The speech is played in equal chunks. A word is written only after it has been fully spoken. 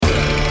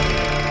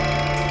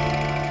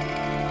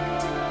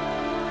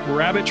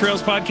Rabbit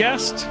Trails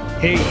podcast.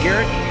 Hey,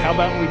 Garrick, how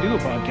about we do a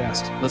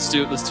podcast? Let's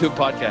do a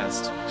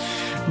podcast.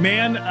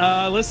 Man,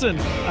 listen,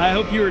 I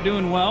hope you are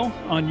doing well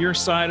on your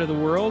side of the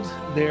world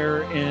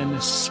there in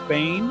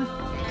Spain.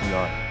 We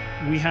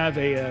are. We have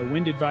a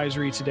wind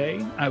advisory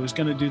today. I was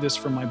going to do this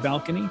from my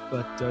balcony,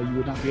 but you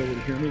would not be able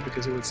to hear me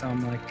because it would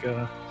sound like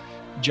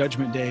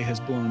Judgment Day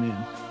has blown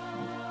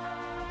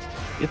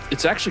in.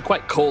 It's actually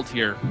quite cold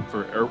here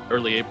for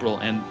early April,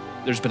 and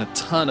there's been a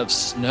ton of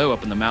snow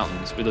up in the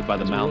mountains. We live by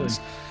the mountains.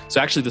 Really? So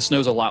actually the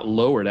snow's a lot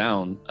lower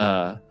down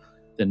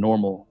than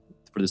normal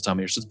for this time of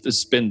year. So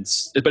it's been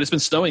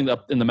snowing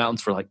up in the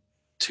mountains for like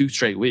 2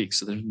 straight weeks.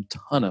 So there's a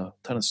ton of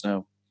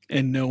snow.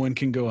 And no one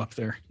can go up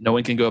there. No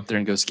one can go up there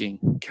and go skiing.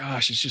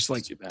 Gosh, it's just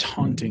like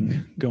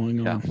taunting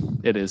going on.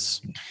 Yeah, it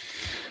is.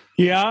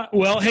 Yeah.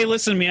 Well, hey,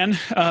 listen, man,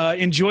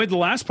 enjoyed the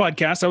last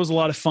podcast. That was a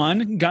lot of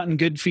fun. Gotten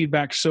good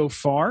feedback so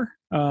far.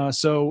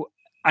 So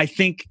I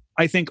think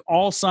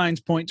all signs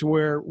point to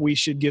where we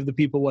should give the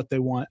people what they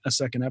want, a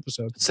second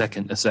episode. A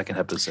second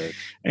episode.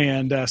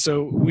 And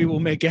so we will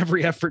make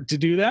every effort to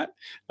do that.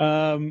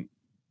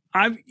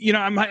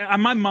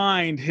 My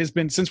mind has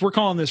been, since we're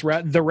calling this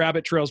the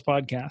Rabbit Trails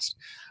podcast,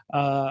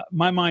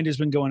 my mind has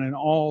been going in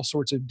all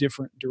sorts of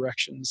different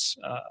directions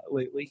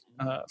lately,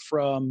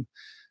 from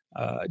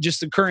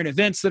just the current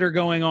events that are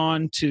going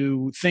on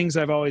to things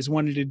I've always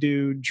wanted to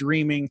do,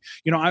 dreaming.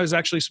 I was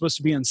actually supposed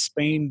to be in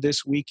Spain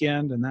this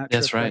weekend, and that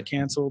trip got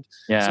canceled.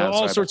 Yeah, so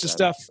all sorts of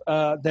stuff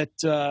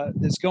that's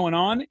going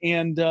on.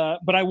 And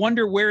but I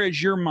wonder, where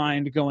is your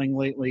mind going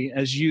lately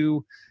as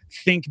you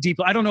think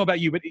deeply? I don't know about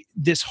you, but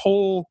this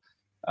whole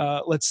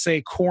let's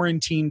say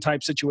quarantine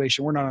type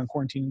situation. We're not on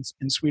quarantine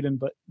in Sweden,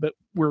 but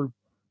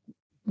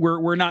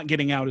we're not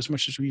getting out as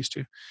much as we used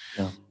to.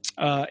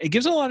 Yeah. It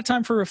gives a lot of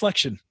time for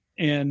reflection.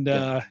 And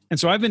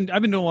so I've been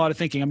doing a lot of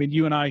thinking. I mean,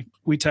 you and I,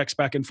 we text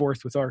back and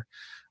forth with our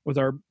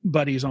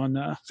buddies on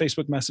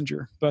Facebook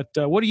Messenger. But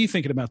what are you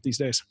thinking about these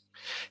days?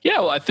 Yeah,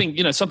 well, I think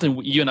something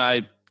you and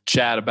I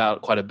chat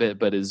about quite a bit,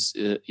 but is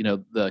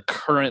the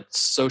current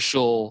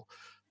social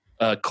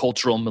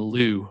cultural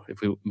milieu.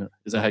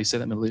 Is that how you say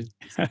that, milieu?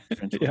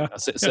 Yeah. I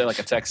say it like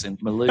a Texan,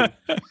 milieu.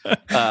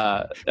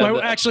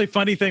 Actually,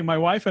 funny thing, my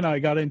wife and I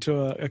got into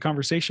a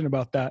conversation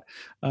about that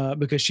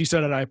because she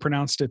said that I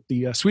pronounced it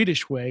the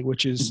Swedish way,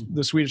 which is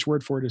the Swedish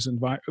word for it is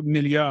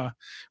milieu,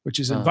 which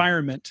is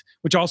environment,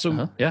 which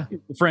also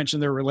is French,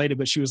 and they're related.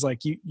 But she was like,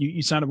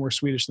 you sounded more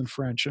Swedish than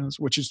French,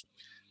 which is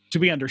to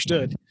be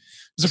understood.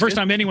 It's the first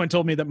time anyone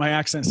told me that my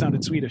accent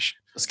sounded Swedish.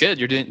 That's good.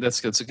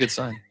 That's a good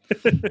sign.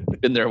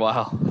 Been there a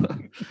while.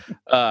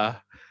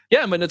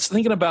 Yeah, I mean, it's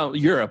thinking about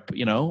Europe,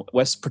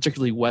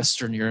 particularly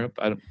Western Europe,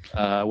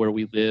 where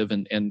we live,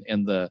 and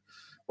the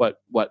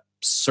what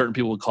certain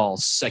people would call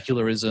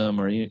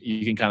secularism, or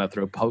you can kind of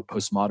throw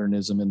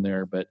postmodernism in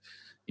there, but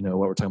what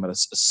we're talking about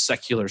is a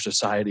secular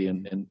society,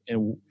 and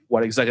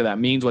what exactly that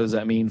means. What does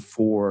that mean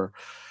for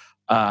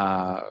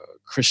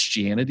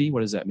Christianity?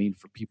 What does that mean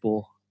for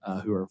people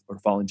who are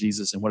following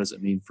Jesus, and what does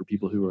it mean for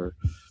people who are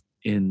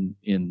in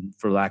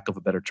for lack of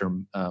a better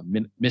term,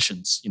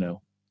 missions?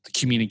 The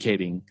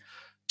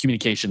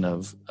communication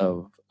of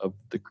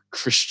the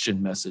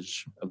Christian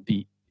message of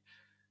the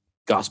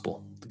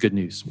gospel, the good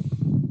news.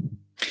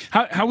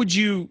 How would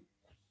you?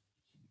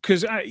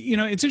 Because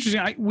it's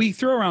interesting. We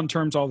throw around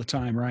terms all the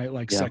time, right?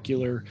 Like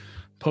secular,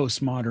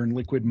 postmodern,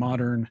 liquid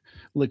modern,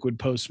 liquid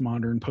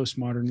postmodern,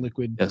 postmodern,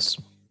 liquid. Yes.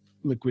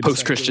 Liquid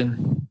post-Christian,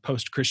 secular,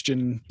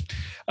 post-Christian,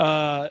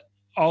 all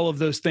of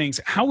those things.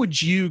 How would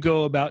you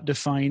go about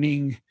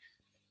defining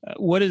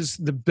what is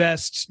the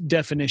best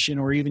definition,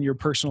 or even your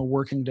personal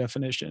working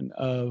definition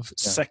of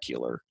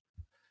secular?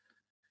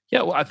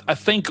 Yeah, well, I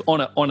think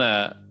on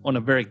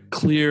a very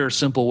clear,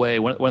 simple way,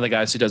 one of the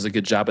guys who does a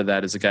good job of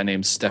that is a guy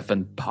named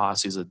Stefan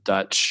Paas. He's a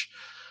Dutch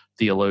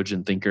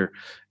theologian, thinker.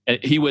 And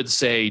he would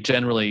say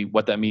generally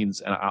what that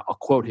means, and I'll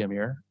quote him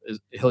here,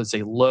 he'll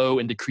say low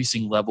and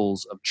decreasing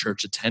levels of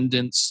church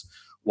attendance,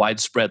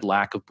 widespread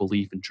lack of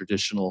belief in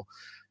traditional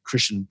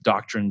Christian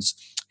doctrines,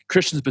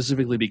 Christian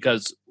specifically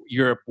because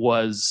Europe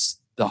was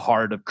the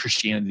heart of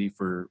Christianity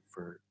for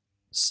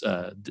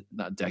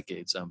not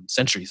decades,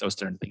 centuries. I was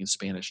starting to think in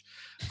Spanish,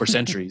 for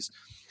centuries,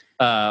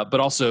 but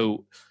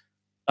also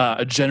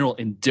a general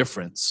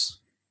indifference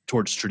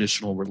towards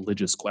traditional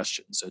religious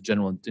questions, so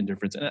general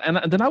indifference.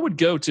 And then I would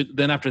go to,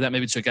 then after that,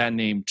 maybe to a guy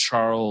named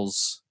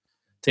Charles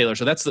Taylor.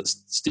 So that's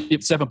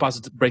Stephen Paas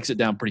breaks it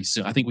down pretty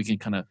soon. I think we can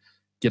kind of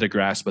get a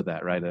grasp of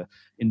that, right?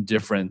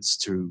 Indifference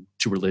to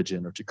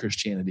religion or to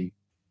Christianity.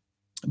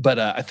 But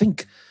I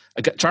think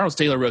Charles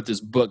Taylor wrote this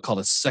book called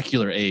A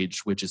Secular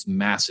Age, which is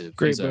massive.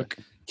 Great He's book.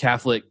 A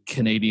Catholic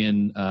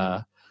Canadian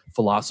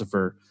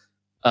philosopher,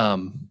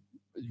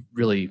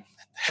 really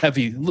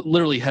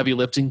literally heavy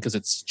lifting because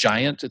it's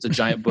giant. It's a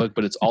giant book,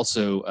 but it's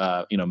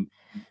also,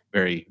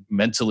 very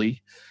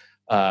mentally.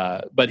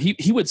 But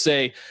he would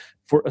say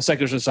for a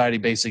secular society,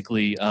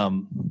 basically,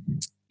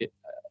 it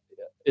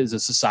is a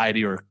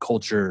society or a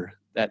culture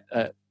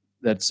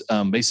that's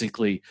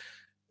basically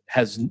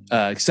has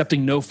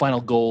accepting no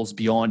final goals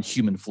beyond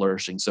human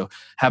flourishing. So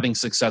having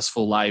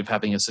successful life,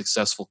 having a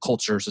successful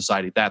culture,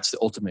 society, that's the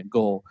ultimate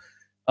goal.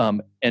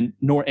 And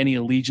nor any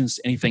allegiance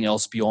to anything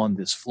else beyond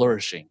this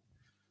flourishing.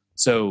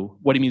 So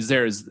what he means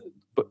there is,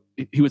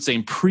 he would say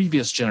in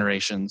previous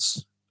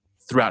generations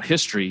throughout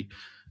history,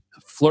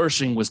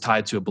 flourishing was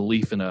tied to a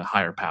belief in a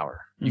higher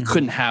power. You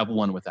couldn't have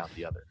one without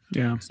the other.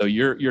 Yeah. So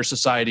your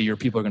society, your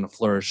people are going to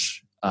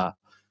flourish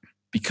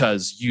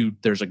because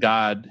there's a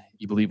God,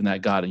 you believe in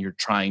that God, and you're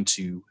trying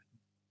to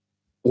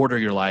order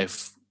your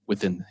life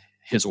within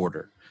his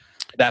order.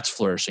 That's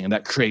flourishing, and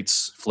that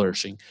creates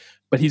flourishing.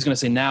 But he's going to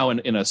say now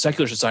in a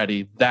secular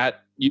society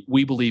that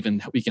we believe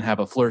in, we can have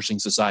a flourishing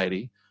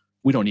society.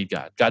 We don't need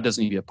God. God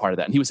doesn't need to be a part of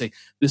that. And he would say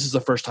this is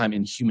the first time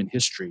in human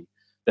history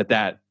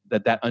that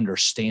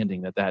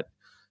understanding, that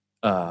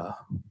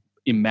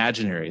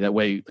imaginary, that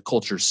way the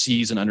culture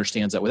sees and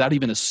understands that without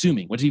even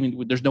assuming,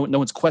 there's no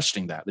one's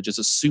questioning that. They just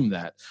assume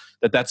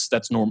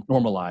that's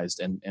normalized,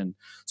 and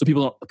so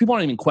people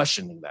aren't even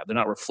questioning that. They're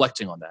not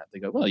reflecting on that. They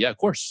go, well, yeah, of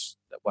course.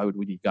 Why would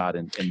we need God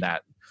in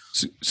that?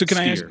 So can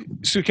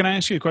I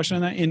ask you a question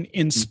on that?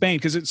 In Spain,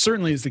 because it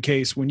certainly is the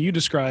case when you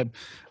describe,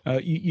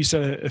 you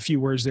said a few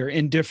words there,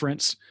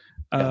 indifference.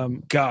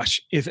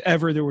 Gosh, if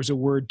ever there was a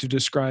word to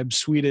describe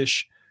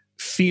Swedish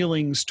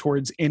feelings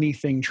towards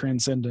anything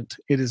transcendent,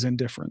 it is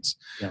indifference.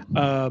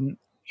 Yeah.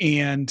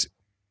 And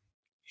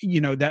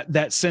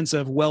that sense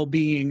of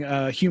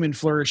well-being, human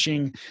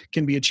flourishing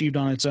can be achieved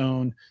on its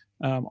own.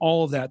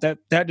 All of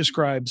that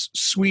describes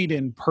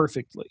Sweden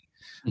perfectly.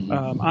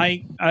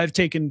 I've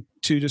taken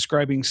to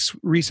describing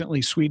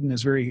recently Sweden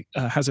as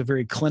has a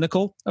very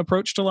clinical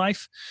approach to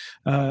life.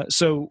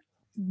 So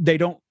they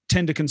don't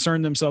tend to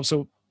concern themselves.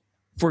 So,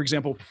 for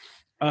example,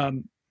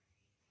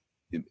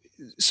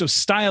 so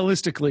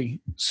stylistically,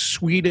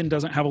 Sweden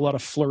doesn't have a lot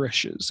of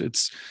flourishes.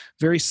 It's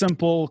very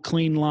simple,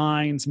 clean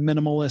lines,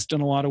 minimalist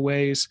in a lot of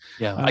ways.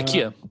 Yeah,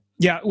 IKEA.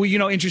 Yeah,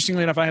 well,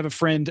 interestingly enough, I have a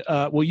friend.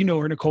 You know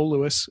her, Nicole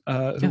Lewis,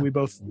 who we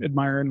both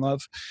admire and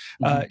love.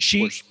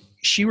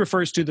 She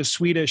refers to the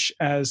Swedish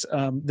as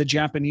the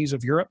Japanese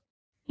of Europe,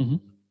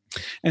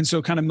 and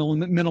so kind of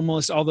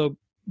minimalist. Although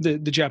the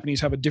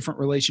Japanese have a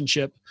different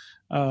relationship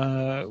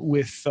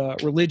with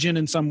religion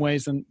in some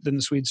ways than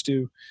the Swedes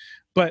do,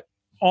 but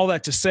all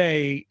that to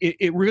say,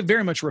 it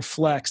very much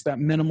reflects that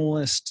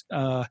minimalist,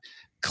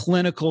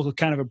 clinical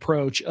kind of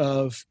approach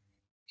of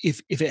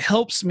if it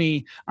helps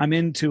me, I'm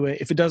into it.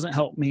 If it doesn't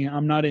help me,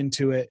 I'm not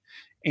into it.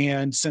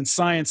 And since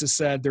science has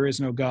said there is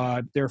no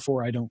God,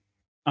 therefore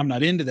I'm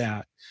not into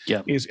that.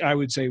 Yeah, is I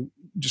would say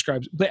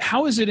describes. But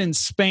how is it in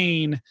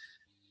Spain?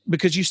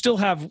 Because you still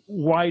have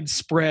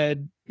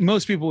widespread.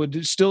 Most people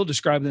would still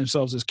describe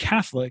themselves as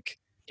Catholic.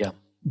 Yeah,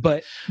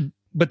 but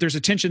there's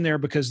a tension there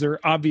because they're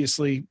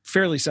obviously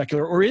fairly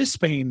secular. Or is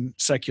Spain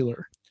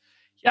secular?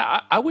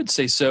 Yeah, I would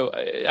say so.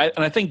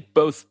 And I think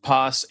both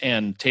Poss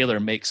and Taylor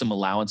make some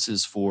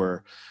allowances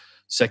for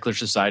secular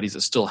societies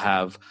that still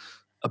have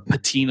a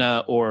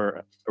patina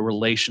or a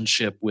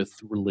relationship with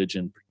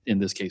religion, in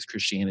this case,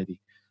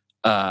 Christianity.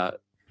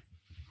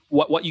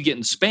 What you get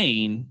in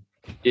Spain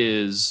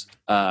is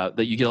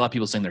that you get a lot of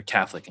people saying they're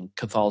Catholic, and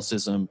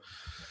Catholicism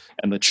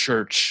and the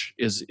church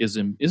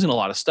isn't a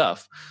lot of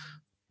stuff.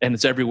 And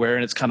it's everywhere,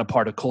 and it's kind of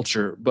part of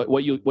culture. But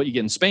what you get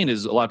in Spain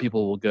is a lot of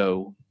people will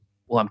go,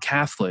 well, I'm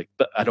Catholic,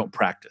 but I don't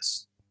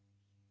practice.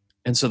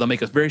 And so they'll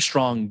make a very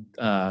strong,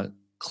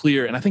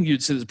 clear, and I think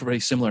you'd say it's pretty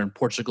similar in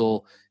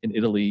Portugal, in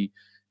Italy,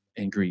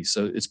 and Greece.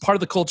 So it's part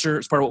of the culture,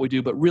 it's part of what we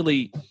do, but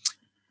really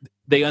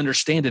they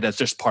understand it as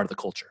just part of the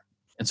culture.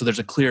 And so there's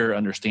a clear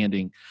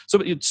understanding.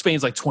 So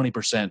Spain's like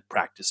 20%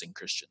 practicing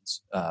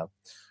Christians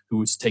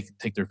who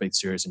take their faith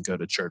serious and go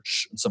to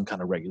church on some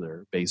kind of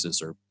regular basis,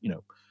 or,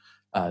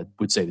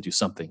 would say to do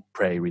something,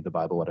 pray, read the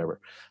Bible, whatever.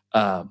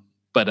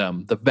 But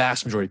the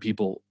vast majority of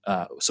people.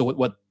 So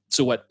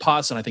what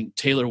Poss and I think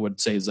Taylor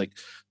would say is like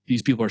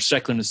these people are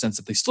secular in the sense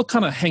that they still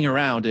kind of hang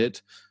around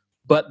it,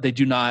 but they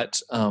do not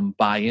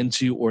buy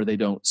into, or they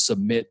don't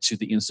submit to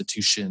the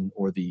institution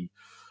or the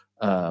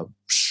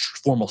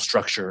formal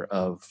structure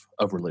of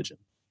religion.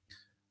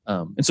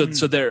 And so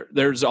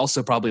there's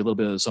also probably a little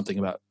bit of something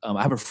about.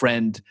 I have a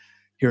friend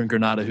here in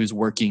Granada who's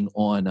working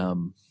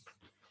on.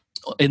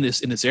 In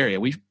this area,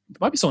 we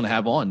might be someone to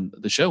have on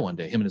the show one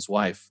day. Him and his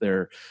wife,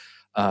 they're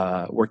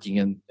working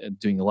and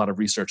doing a lot of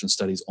research and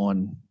studies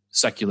on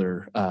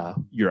secular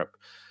Europe.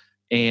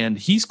 And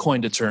he's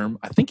coined a term.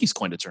 I think he's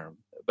coined a term,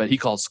 but he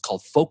called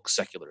folk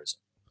secularism.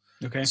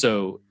 Okay.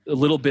 So a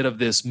little bit of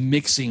this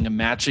mixing and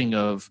matching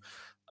of,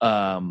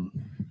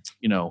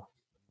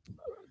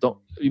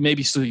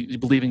 maybe still you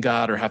believe in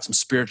God or have some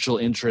spiritual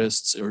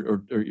interests,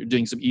 or you're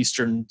doing some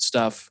Eastern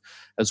stuff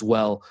as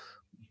well.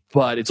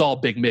 But it's all a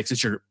big mix.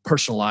 It's your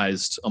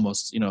personalized,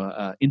 almost,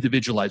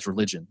 individualized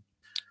religion.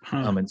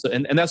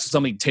 And that's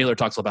something Taylor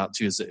talks about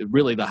too, is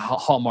really the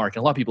hallmark.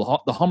 And a lot of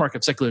people, the hallmark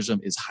of secularism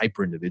is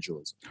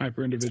hyper-individualism.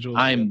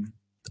 Hyper-individualism.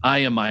 I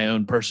am my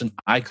own person.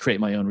 I create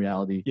my own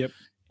reality. Yep.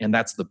 And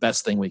that's the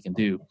best thing we can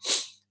do.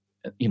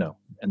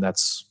 And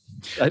that's...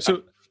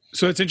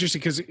 So it's interesting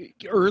because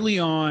early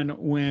on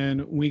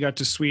when we got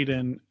to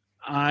Sweden,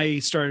 I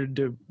started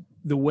to,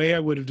 the way I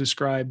would have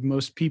described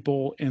most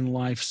people in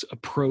life's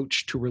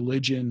approach to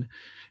religion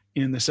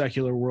in the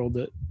secular world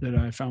that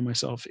I found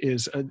myself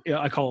is,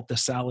 I call it the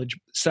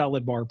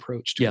salad bar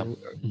approach to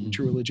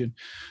religion.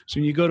 So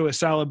when you go to a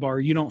salad bar,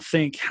 you don't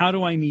think, how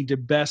do I need to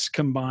best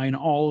combine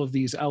all of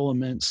these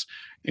elements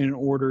in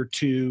order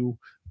to,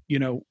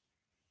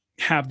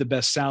 have the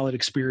best salad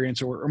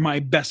experience or my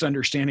best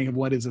understanding of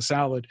what is a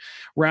salad.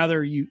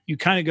 Rather, you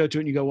kind of go to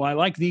it and you go, well, I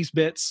like these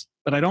bits,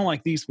 but I don't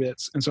like these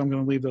bits. And so I'm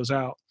going to leave those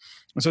out.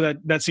 And so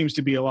that seems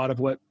to be a lot of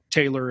what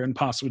Taylor and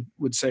Poss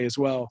would say as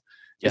well,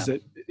 is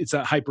that it's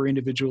that hyper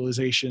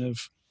individualization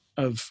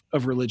of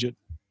religion.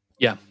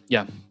 Yeah.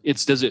 Yeah.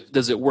 It's, does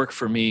it work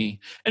for me?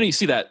 And you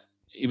see that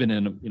even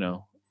in,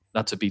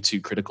 not to be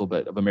too critical,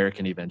 but of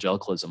American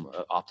evangelicalism,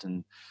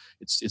 often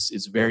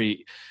it's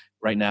very,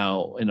 right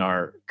now in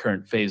our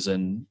current phase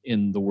in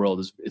the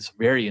world it's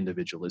very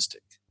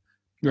individualistic.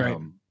 Right.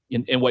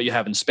 And what you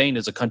have in Spain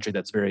is a country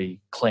that's very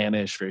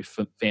clannish, very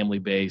family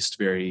based,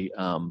 very,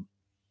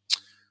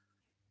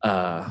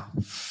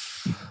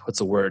 what's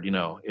the word?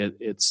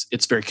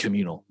 It's very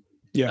communal.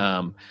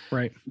 Yeah.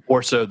 Right.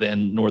 More so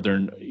than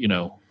Northern,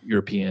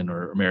 European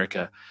or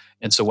America.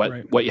 And so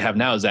what you have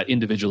now is that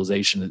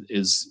individualization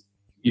is,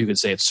 you could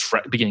say it's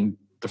beginning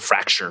to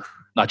fracture,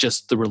 not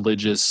just the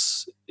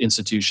religious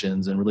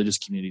institutions and religious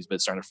communities, but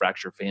it's starting to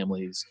fracture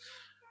families,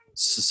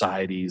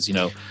 societies,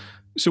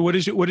 So what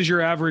is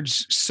your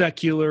average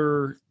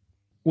secular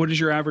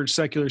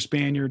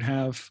Spaniard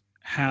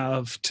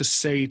have to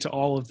say to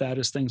all of that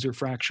as things are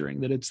fracturing?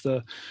 That it's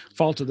the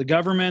fault of the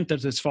government,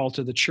 that it's fault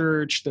of the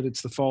church, that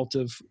it's the fault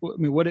of,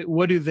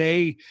 what do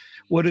they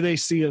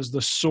see as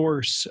the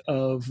source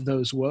of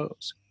those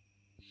woes?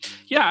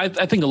 Yeah,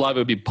 I think a lot of it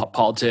would be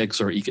politics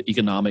or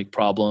economic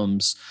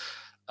problems.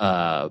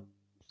 I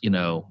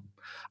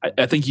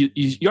think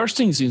you are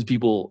seeing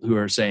people who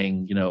are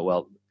saying,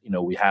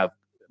 we have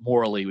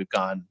morally, we've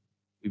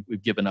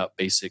given up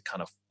basic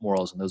kind of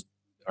morals, and those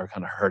are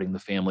kind of hurting the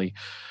family.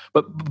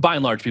 But by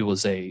and large, people would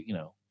say,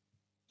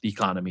 the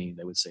economy,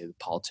 they would say the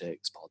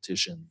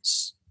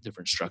politicians,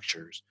 different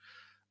structures.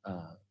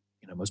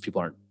 Most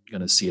people aren't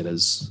going to see it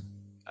as,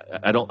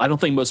 I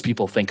don't think most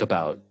people think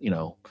about,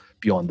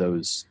 beyond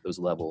those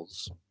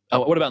levels.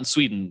 What about in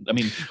Sweden? I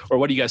mean, or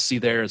what do you guys see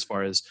there as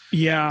far as,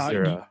 is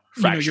there a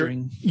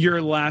fracturing? Your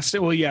last,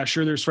 well, yeah,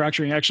 sure. There's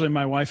fracturing. Actually,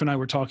 my wife and I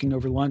were talking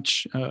over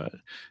lunch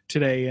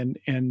today, and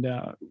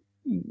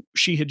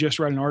she had just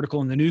read an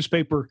article in the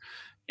newspaper,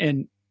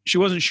 and she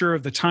wasn't sure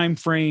of the time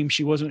frame.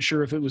 She wasn't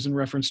sure if it was in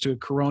reference to a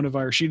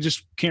coronavirus. She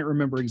just can't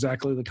remember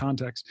exactly the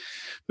context,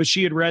 but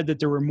she had read that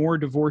there were more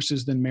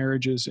divorces than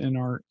marriages in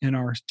our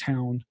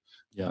town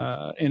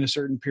in a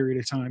certain period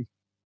of time.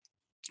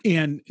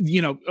 And,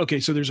 okay,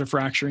 so there's a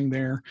fracturing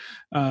there.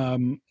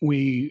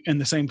 We, in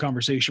the same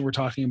conversation, we're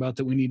talking about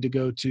that we need to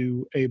go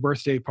to a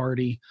birthday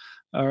party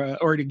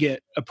or to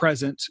get a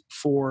present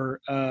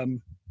for a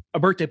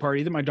birthday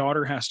party that my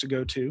daughter has to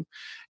go to.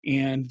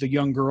 And the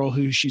young girl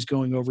who she's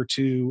going over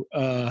to,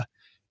 her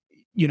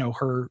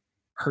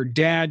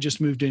dad just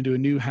moved into a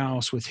new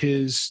house with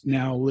his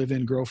now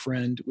live-in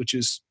girlfriend, which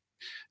is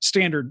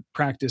standard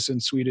practice in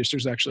Swedish.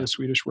 There's actually a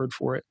Swedish word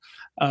for it.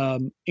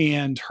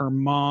 And her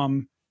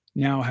mom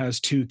now has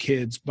 2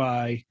 kids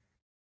by,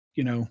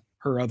 her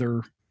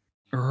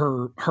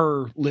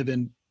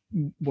live-in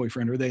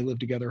boyfriend, or they live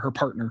together, her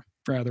partner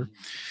rather.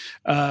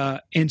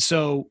 And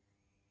so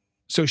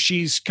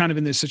she's kind of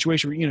in this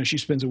situation where, she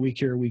spends a week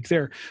here, a week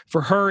there.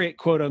 For her, it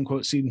quote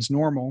unquote seems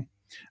normal.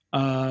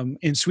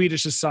 In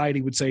Swedish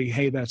society would say,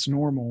 hey, that's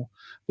normal.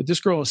 But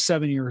this girl is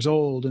 7 years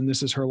old and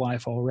this is her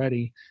life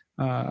already.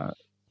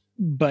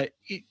 But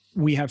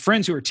we have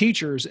friends who are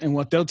teachers, and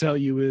what they'll tell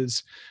you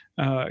is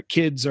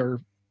kids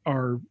are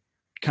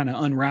kind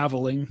of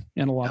unraveling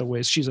in a lot of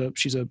ways. She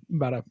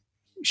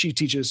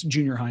teaches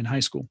junior high and high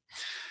school.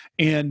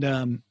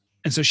 And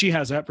so she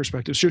has that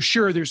perspective. So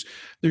sure,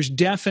 there's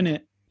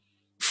definite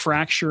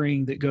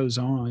fracturing that goes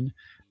on.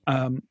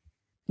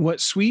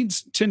 What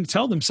Swedes tend to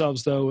tell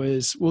themselves, though,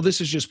 is, well,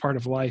 this is just part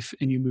of life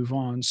and you move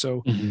on.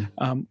 So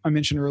I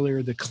mentioned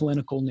earlier the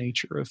clinical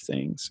nature of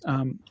things.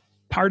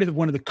 Part of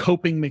one of the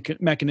coping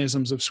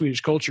mechanisms of Swedish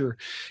culture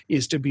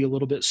is to be a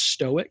little bit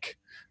stoic.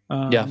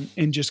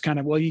 And just kind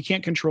of, well, you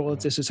can't control it.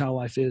 This is how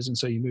life is. And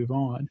so you move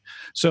on.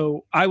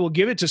 So I will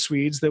give it to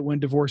Swedes that when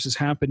divorces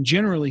happen,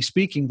 generally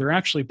speaking, they're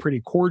actually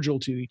pretty cordial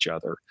to each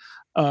other.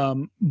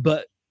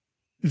 But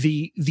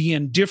the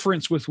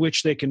indifference with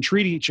which they can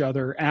treat each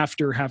other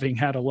after having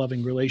had a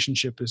loving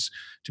relationship is,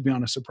 to be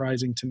honest,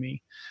 surprising to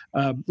me.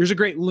 There's a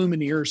great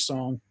Lumineers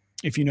song,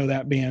 if you know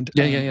that band.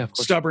 Of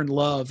course. Stubborn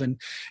Love. And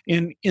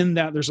in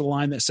that, there's a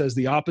line that says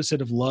the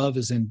opposite of love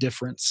is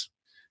indifference.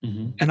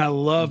 And I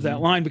love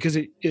that line because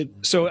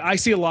so I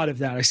see a lot of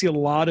that. I see a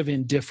lot of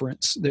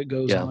indifference that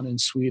goes on in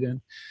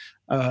Sweden.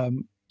 So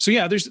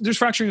yeah, there's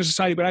fracturing of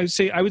society, but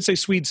I would say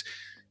Swedes.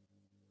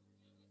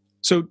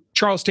 So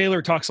Charles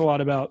Taylor talks a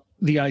lot about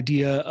the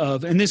idea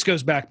of, and this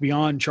goes back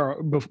beyond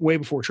way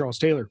before Charles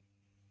Taylor,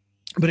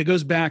 But it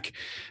goes back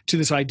to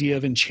this idea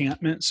of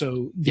enchantment.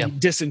 So the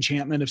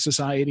disenchantment of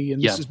society.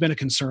 And this has been a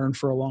concern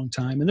for a long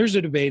time. And there's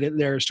a debate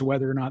there as to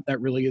whether or not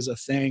that really is a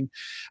thing.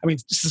 I mean,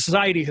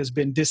 society has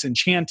been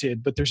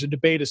disenchanted, but there's a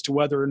debate as to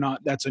whether or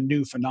not that's a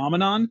new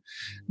phenomenon.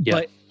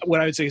 But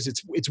what I would say is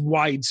it's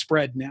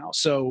widespread now.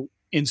 So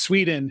in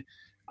Sweden,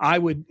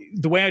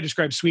 the way I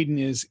describe Sweden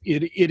is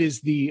it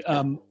is the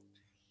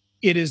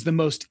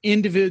most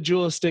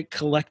individualistic,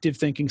 collective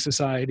thinking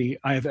society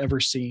I have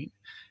ever seen.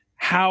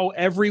 How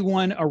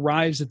everyone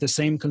arrives at the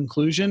same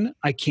conclusion,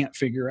 I can't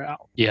figure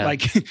out.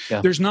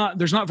 There's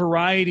not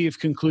variety of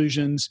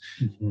conclusions.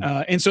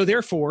 And so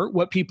therefore,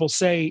 what people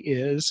say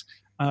is,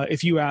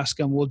 if you ask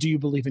them, well, do you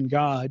believe in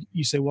God?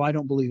 You say, well, I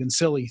don't believe in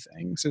silly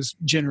things, is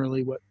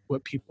generally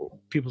what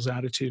people's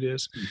attitude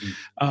is.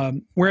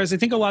 Whereas I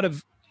think a lot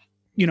of,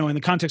 in the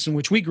context in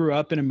which we grew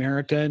up in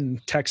America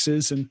and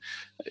Texas, and,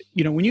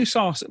 when you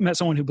met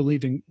someone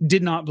who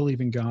did not believe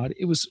in God,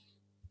 it was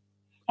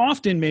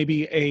often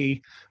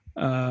maybe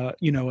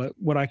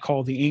what I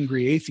call the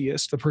angry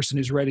atheist, the person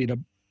who's ready to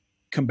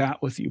combat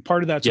with you.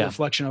 Part of that's a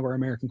reflection of our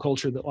American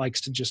culture that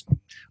likes to just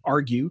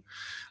argue.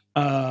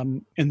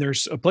 And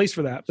there's a place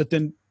for that. But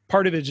then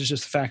part of it is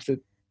just the fact that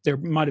there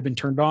might have been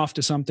turned off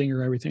to something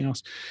or everything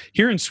else.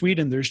 Here in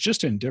Sweden, there's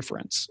just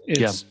indifference.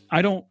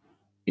 I don't,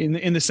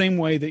 in the same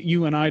way that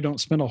you and I don't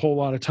spend a whole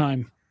lot of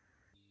time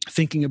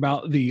thinking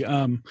about the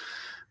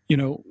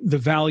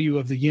value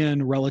of the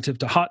yen relative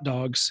to hot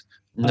dogs.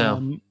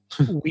 No.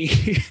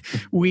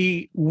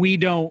 We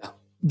don't.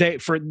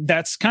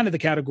 That's kind of the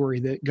category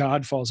that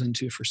God falls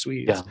into for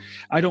Swedes.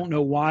 I don't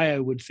know why I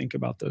would think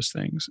about those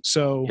things.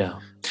 So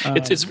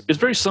it's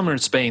very similar in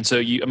Spain. So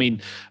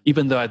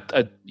even though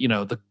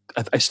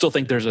I still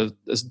think there's a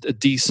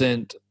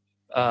decent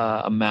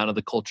amount of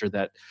the culture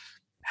that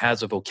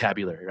has a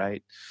vocabulary,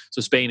 right? So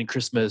Spain and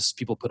Christmas,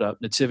 people put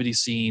up nativity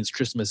scenes.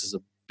 Christmas is a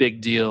big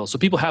deal. So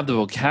people have the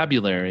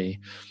vocabulary,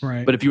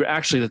 right? But if you were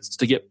actually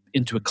to get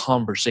into a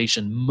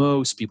conversation,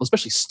 most people,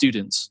 especially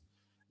students,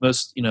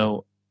 most,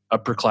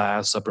 upper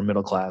class, upper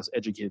middle class,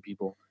 educated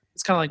people,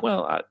 it's kind of like,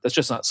 well, that's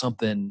just not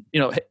something,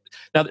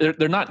 now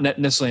they're not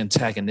necessarily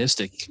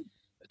antagonistic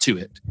to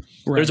it.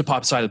 Right. There's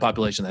a side of the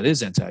population that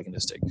is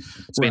antagonistic.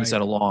 Spain's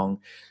had a long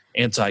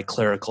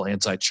anti-clerical,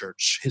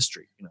 anti-church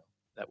history,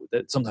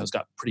 that sometimes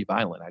got pretty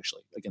violent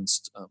actually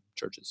against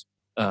churches.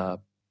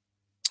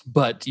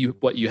 But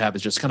what you have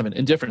is just kind of an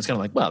indifference, kind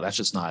of like, well, that's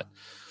just not,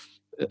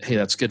 hey,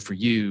 that's good for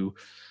you.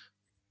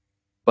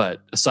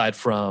 But aside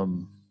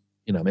from,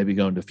 maybe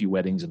going to a few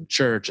weddings in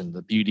church and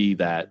the beauty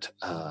that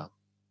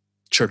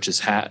churches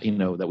have,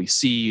 that we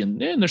see,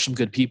 and there's some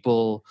good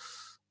people.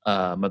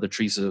 Mother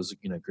Teresa is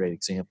a great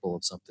example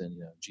of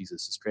something.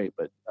 Jesus is great,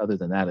 but other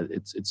than that,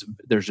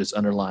 there's just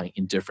underlying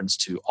indifference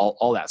to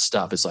all that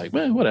stuff. It's like,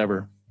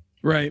 whatever.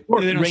 Right. Or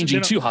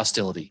ranging to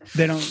hostility.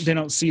 They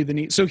don't see the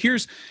need. So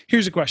here's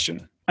a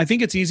question. I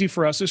think it's easy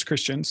for us as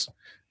Christians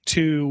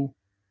to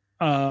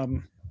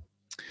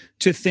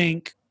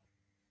think,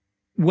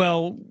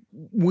 well,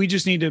 we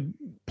just need to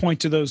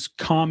point to those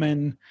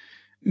common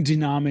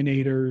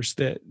denominators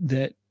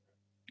that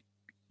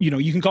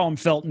you can call them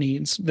felt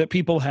needs that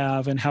people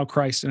have and how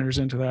Christ enters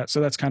into that. So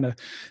that's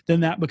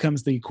then that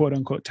becomes the quote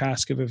unquote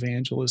task of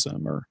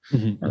evangelism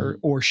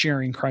or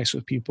sharing Christ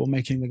with people,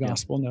 making the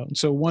gospel known.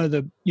 So one of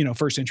the,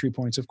 first entry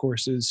points, of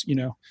course, is,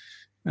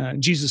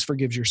 Jesus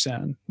forgives your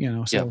sin,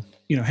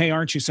 hey,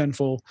 aren't you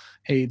sinful?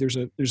 Hey, there's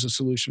a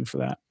solution for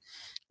that.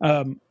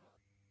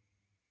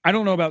 I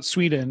don't know about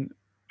Sweden,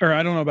 or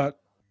I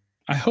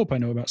hope I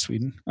know about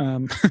Sweden.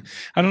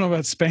 I don't know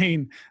about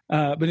Spain,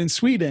 but in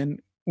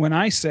Sweden, when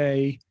I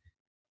say,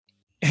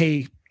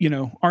 hey,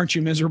 aren't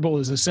you miserable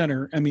as a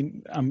sinner? I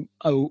mean, I'm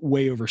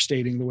way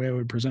overstating the way I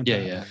would present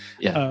that.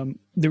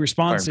 The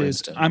response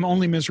is, I'm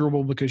only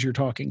miserable because you're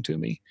talking to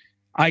me.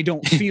 I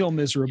don't feel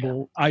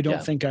miserable. I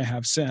don't think I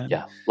have sin.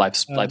 Yeah,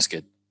 life's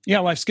good. Yeah,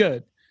 life's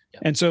good. Yeah.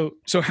 And so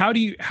how do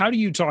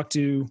you talk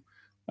to?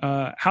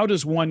 How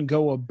does one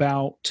go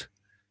about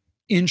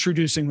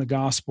introducing the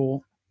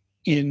gospel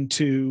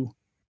into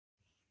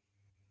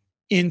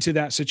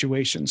that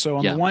situation? So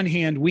on the one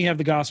hand, we have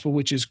the gospel,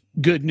 which is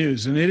good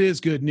news, and it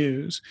is good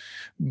news,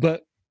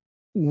 but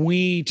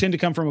we tend to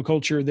come from a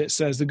culture that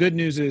says the good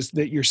news is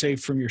that you're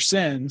saved from your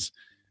sins,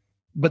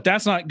 but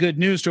that's not good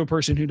news to a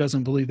person who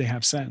doesn't believe they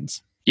have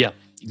sins. Yeah,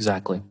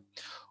 exactly.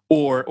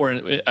 Or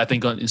I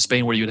think in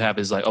Spain, where you'd have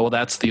is like, oh,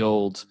 that's the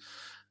old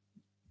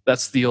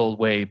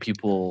way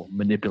people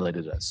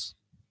manipulated us,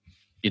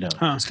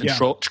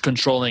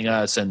 controlling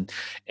us, and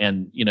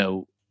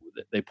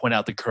they point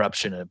out the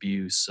corruption and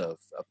abuse of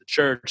the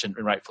church, and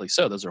rightfully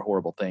so. Those are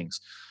horrible things.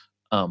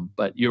 But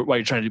what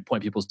you're trying to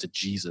point people to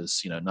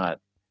Jesus, not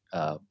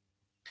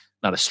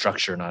a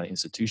structure, not an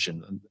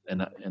institution,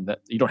 and that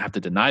you don't have to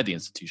deny the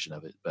institution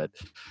of it. But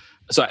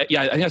so I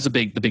think that's the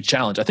big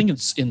challenge. I think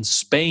in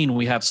Spain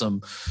we have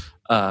some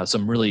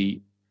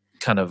really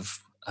kind of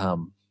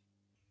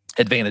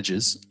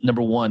advantages.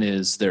 Number one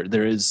is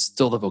there is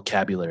still the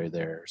vocabulary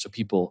there, so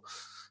people,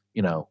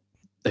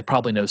 they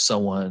probably know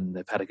someone,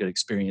 they've had a good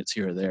experience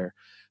here or there.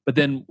 But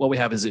then what we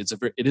have is it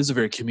is a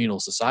very communal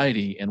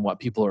society, and what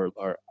people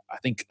are I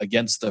think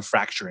against the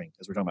fracturing,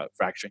 as we're talking about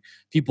fracturing,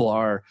 people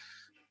are,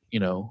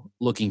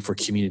 looking for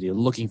community,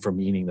 looking for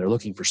meaning, they're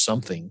looking for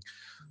something.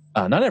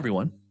 Not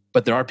everyone,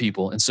 but there are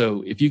people. And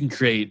so if you can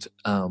create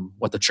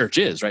what the church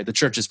is, right? The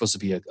church is supposed to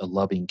be a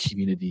loving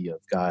community of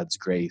God's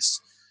grace.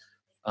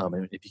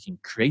 And if you can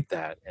create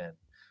that and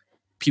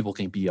people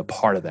can be a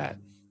part of that,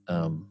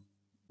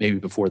 maybe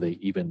before they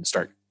even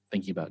start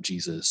thinking about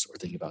Jesus or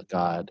thinking about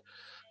God,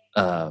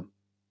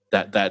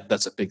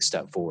 that's a big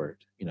step forward,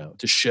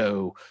 to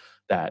show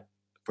that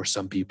for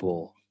some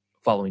people,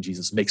 following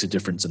Jesus makes a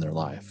difference in their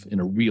life in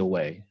a real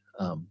way,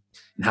 and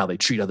how they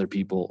treat other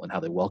people and how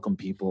they welcome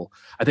people.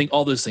 I think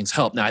all those things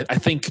help. Now, I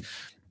think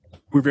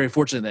we're very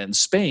fortunate that in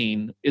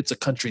Spain, it's a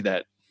country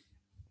that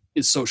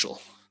is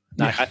social.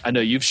 Now, yeah. I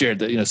know you've shared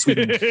that,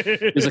 Sweden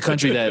is a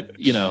country that,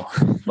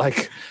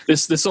 like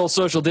this whole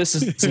social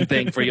distancing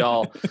thing for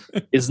y'all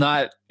is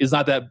not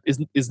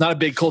a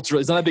big cultural,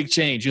 it's not a big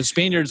change.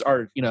 Spaniards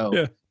are,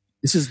 yeah.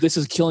 This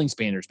is killing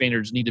Spaniards.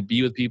 Spaniards need to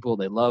be with people.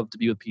 They love to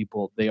be with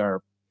people. They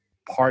are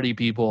party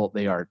people.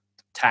 They are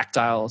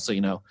tactile.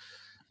 So,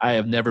 I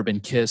have never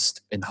been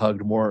kissed and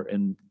hugged more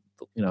in,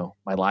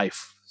 my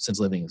life since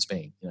living in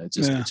Spain. It's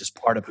just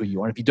part of who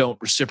you are. And if you don't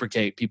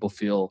reciprocate, people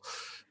feel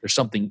there's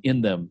something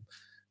in them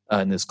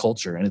in this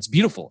culture, and it's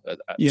beautiful.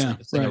 Yeah,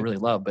 it's right. I really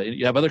love. But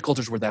you have other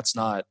cultures where that's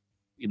not,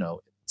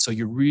 So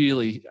you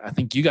really, I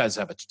think you guys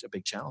have a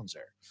big challenge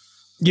there.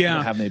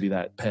 Yeah, have maybe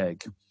that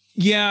peg.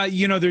 Yeah,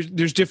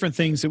 there's different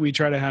things that we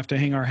try to have to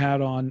hang our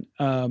hat on.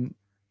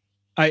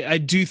 I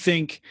do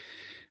think,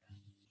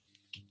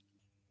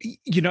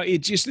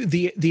 it's just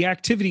the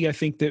activity, I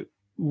think, that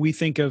we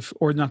think of,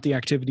 or not the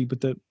activity,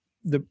 but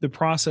the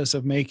process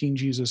of making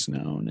Jesus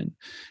known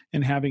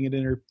and having it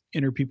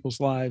enter people's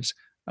lives.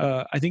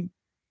 I think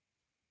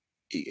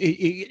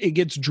it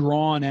gets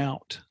drawn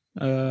out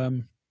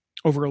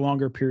over a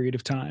longer period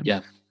of time.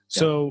 Yeah.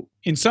 So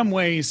in some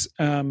ways,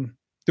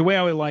 the way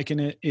I would liken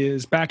it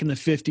is back in the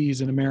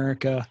 50s in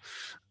America,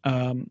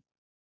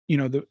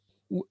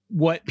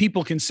 what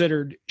people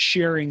considered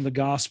sharing the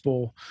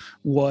gospel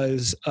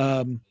was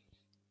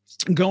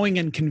going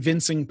and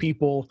convincing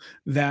people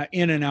that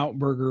In-N-Out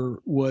Burger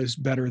was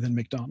better than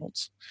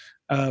McDonald's.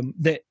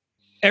 That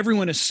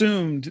everyone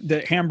assumed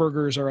that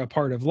hamburgers are a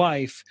part of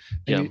life.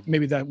 Yeah.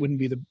 Maybe that wouldn't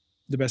be the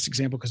best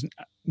example because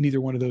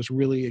neither one of those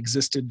really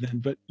existed then.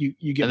 But you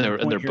get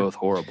and they're both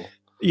horrible.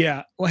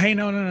 Yeah. Well, hey,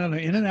 no.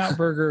 In-N-Out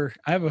Burger.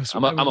 I'm a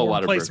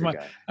Whataburger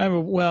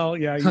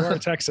guy. You are a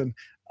Texan.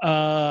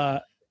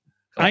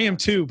 I am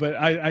too, but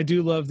I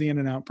do love the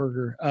In-N-Out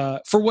Burger.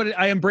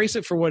 I embrace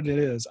it for what it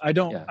is. I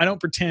don't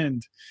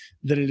pretend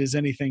that it is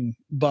anything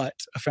but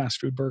a fast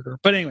food burger.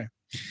 But anyway,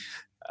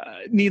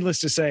 needless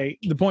to say,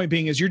 the point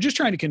being is you're just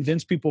trying to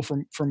convince people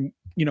from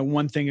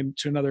one thing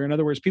to another. In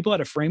other words, people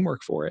had a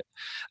framework for it.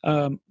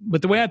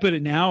 But the way I put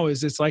it now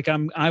is it's like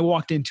I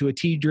walked into a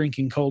tea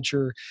drinking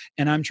culture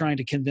and I'm trying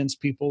to convince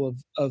people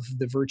of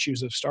the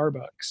virtues of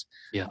Starbucks.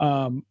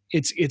 Yeah.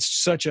 It's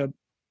such a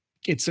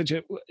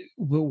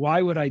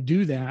why would I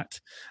do that?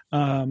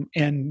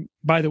 And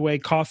by the way,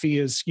 coffee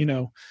is,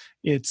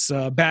 it's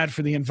bad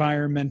for the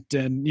environment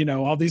and,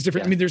 all these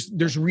different, I mean,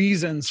 there's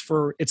reasons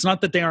for, it's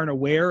not that they aren't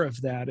aware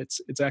of that.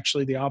 It's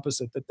actually the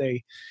opposite, that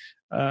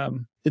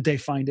they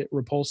find it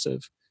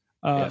repulsive.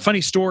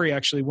 Funny story,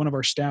 actually, one of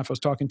our staff, I was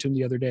talking to him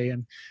the other day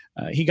and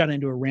he got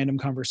into a random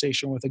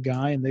conversation with a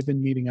guy and they've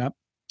been meeting up.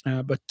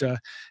 But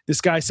this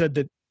guy said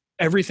that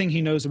everything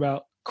he knows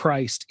about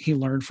Christ, he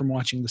learned from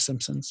watching The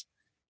Simpsons.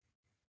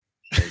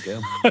 There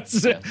you go.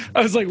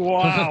 I was like,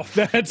 wow,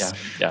 that's.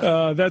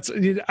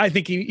 I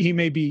think he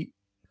may be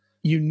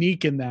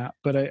unique in that,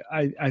 but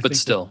I but think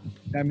still,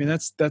 I mean,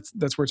 that's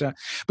where it's at.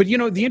 But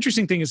the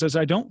interesting thing is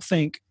I don't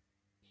think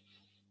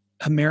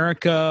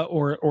America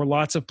or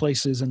lots of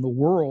places in the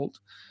world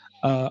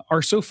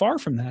are so far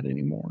from that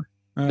anymore.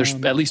 There's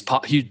at least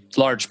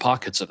large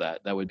pockets of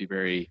that. That would be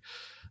very,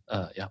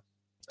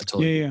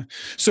 Yeah.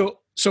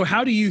 So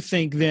how do you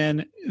think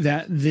then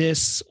that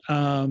this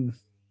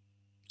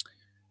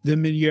the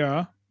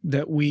milieu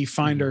that we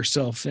find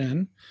ourselves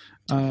in,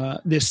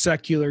 this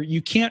secular,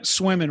 you can't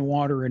swim in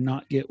water and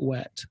not get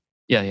wet.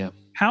 Yeah.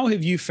 How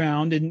have you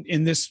found,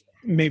 and this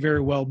may very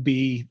well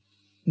be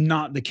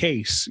not the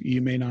case,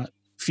 you may not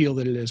feel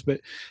that it is,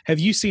 but have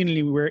you seen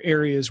anywhere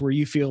areas where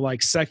you feel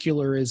like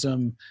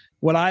secularism,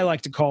 what I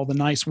like to call the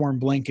nice warm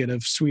blanket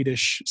of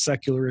Swedish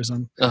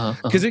secularism,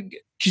 because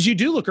you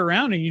do look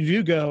around and you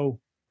do go,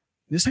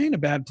 this ain't a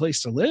bad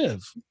place to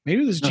live.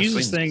 Maybe this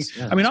Jesus thing.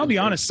 Yeah, I mean, I'll be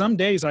honest. Some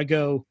days I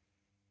go,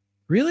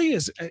 really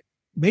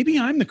maybe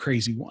I'm the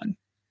crazy one.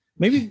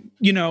 Maybe,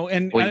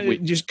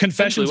 just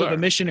confessions of a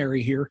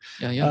missionary here,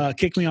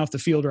 kick me off the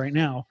field right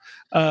now.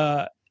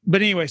 But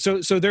anyway, so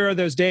there are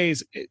those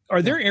days.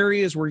 Are there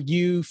areas where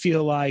you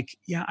feel like,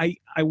 I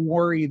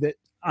worry that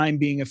I'm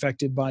being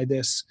affected by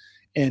this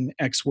in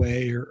X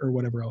way or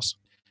whatever else?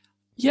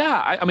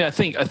 Yeah, I mean, I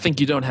think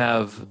you don't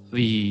have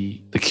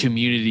the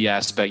community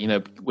aspect.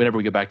 Whenever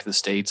we go back to the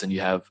States and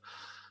you have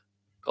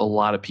a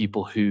lot of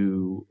people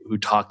who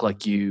talk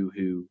like you,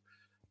 who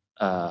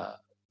are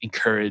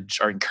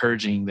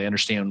encouraging. They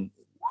understand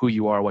who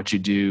you are, what you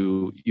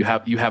do. You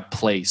have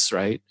place,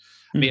 right?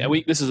 I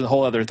mean, this is a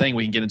whole other thing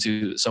we can get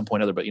into at some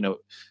point or other, but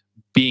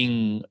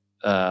being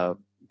a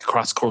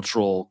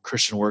cross-cultural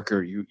Christian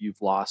worker,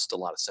 you've lost a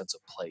lot of sense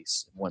of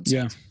place in one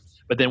sense.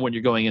 But then when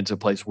you're going into a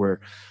place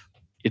where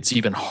it's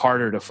even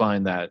harder to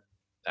find that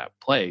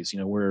place,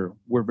 we're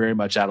very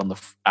much out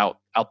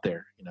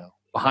there,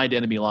 behind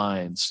enemy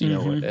lines,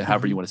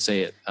 however you want to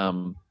say it.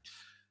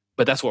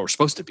 But that's what we're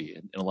supposed to be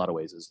in a lot of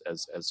ways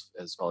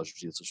as followers of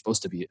Jesus. We're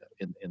supposed to be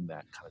in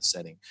that kind of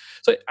setting.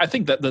 So I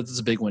think that's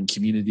a big one.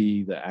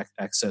 Community, the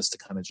access to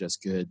kind of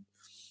just good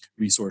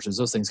resources,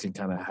 those things can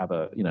kind of have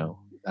a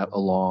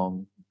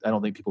long. I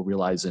don't think people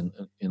realize in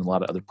a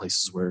lot of other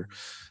places where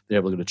they're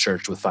able to go to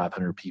church with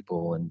 500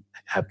 people and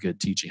have good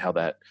teaching, how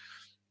that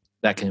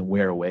can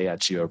wear away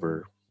at you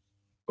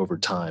over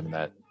time.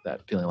 That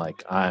feeling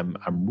like I'm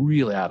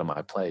really out of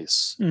my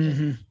place.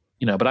 And,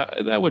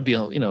 but that would be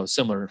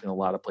similar in a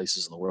lot of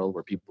places in the world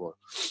where people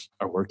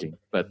are working.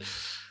 But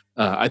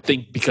I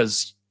think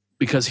because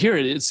here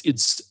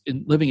it's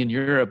living in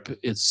Europe,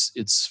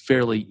 it's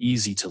fairly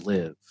easy to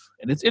live.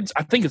 And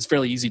I think it's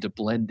fairly easy to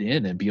blend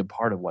in and be a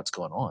part of what's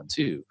going on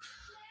too.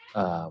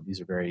 These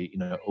are very,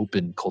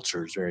 open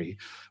cultures, very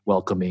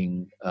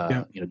welcoming,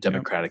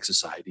 democratic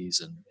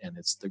societies, and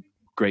it's the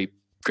great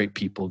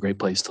people, great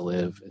place to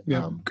live.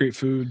 Great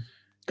food.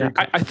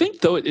 I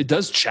think though it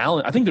does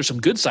challenge. I think there's some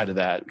good side of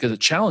that because it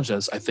challenged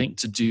us, I think,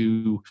 to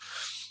do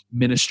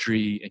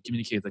ministry and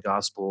communicate the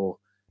gospel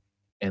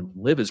and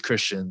live as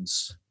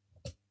Christians.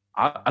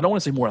 I don't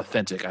want to say more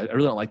authentic. I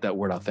really don't like that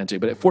word authentic,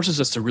 but it forces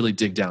us to really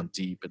dig down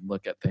deep and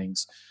look at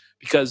things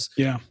because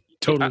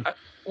totally.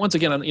 Once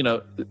again,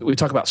 we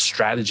talk about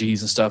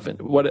strategies and stuff,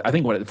 and what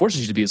it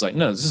forces you to be is like,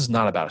 no, this is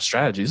not about a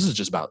strategy. This is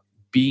just about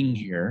being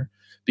here,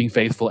 being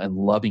faithful, and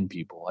loving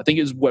people. I think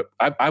is what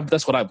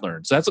that's what I've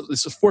learned. So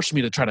it's forced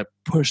me to try to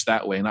push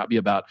that way, and not be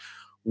about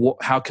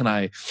how can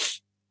I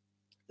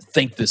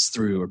think this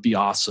through or be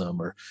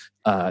awesome or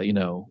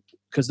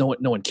because no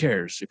one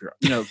cares if you're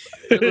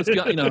let's be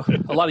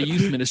a lot of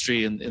youth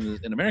ministry in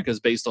America is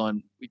based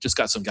on we just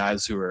got some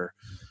guys who are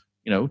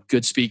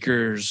good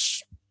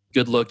speakers,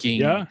 good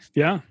looking, and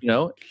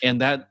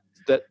that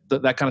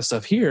kind of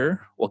stuff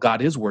here. Well,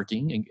 God is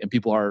working, and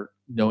people are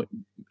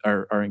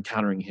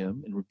encountering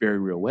Him in very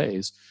real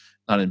ways,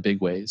 not in big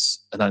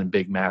ways, not in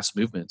big mass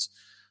movements,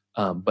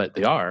 but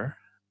they are.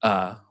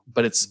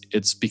 But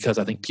it's because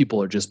I think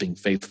people are just being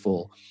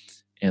faithful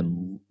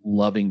and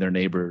loving their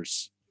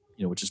neighbors,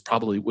 which is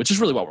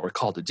really what we're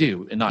called to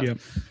do, and not.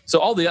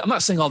 So I'm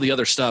not saying all the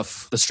other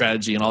stuff, the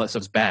strategy and all that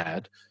stuff is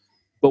bad.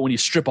 But when you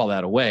strip all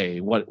that away,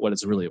 what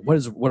are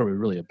we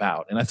really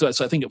about? And I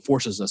think it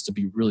forces us to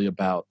be really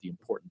about the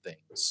important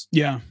things.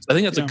 Yeah, so I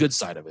think that's a good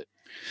side of it.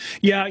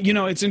 Yeah,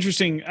 it's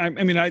interesting. I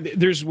mean,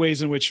 there's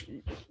ways in which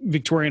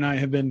Victoria and I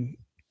have been.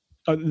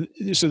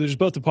 So there's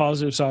both the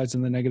positive sides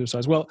and the negative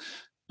sides. Well,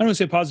 I don't want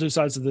to say positive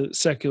sides of the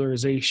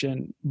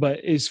secularization,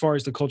 but as far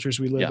as the cultures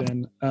we live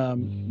in,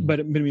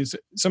 but it means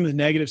some of the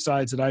negative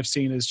sides that I've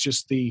seen is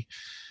just the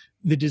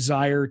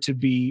desire to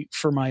be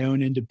for my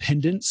own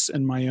independence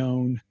and my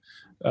own.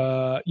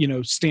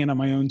 Stand on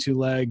my own two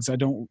legs.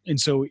 And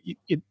so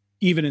it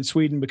even in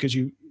Sweden, because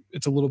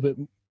it's a little bit,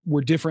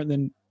 we're different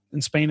than in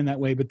Spain in that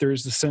way, but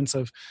there's the sense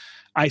of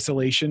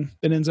isolation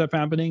that ends up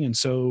happening. And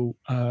so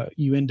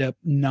you end up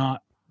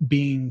not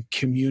being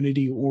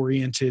community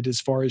oriented as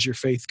far as your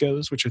faith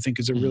goes, which I think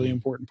is a really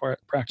important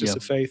practice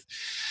of faith.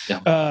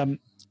 Yeah.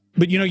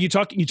 But you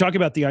talk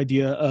about the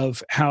idea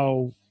of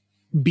how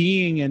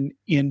being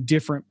in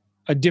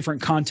a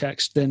different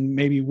context than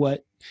maybe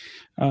what,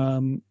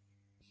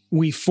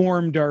 we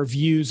formed our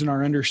views and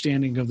our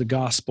understanding of the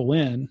gospel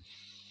in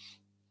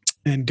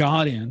and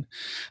God in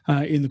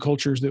the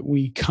cultures that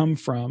we come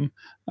from.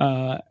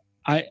 I'll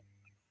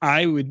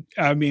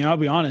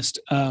be honest.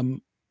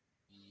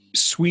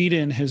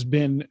 Sweden has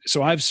been,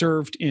 so I've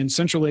served in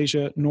Central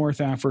Asia,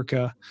 North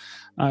Africa.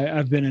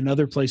 I've been in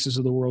other places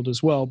of the world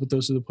as well, but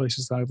those are the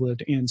places that I've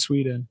lived in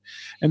Sweden.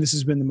 And this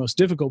has been the most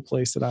difficult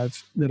place that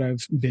I've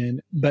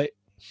been, but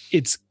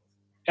it's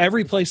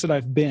every place that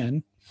I've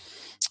been,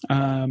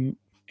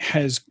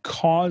 has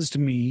caused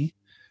me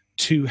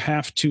to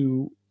have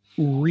to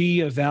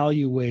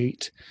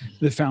reevaluate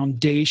the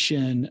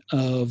foundation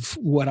of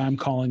what I'm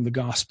calling the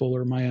gospel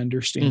or my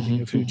understanding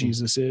of who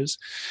Jesus is.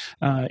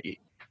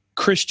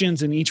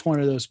 Christians in each one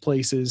of those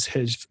places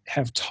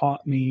have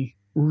taught me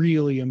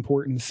really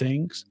important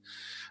things.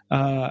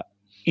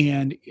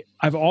 And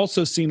I've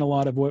also seen a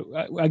lot of what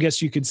I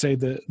guess you could say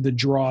the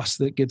dross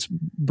that gets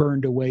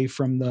burned away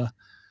from the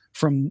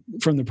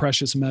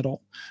precious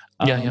metal.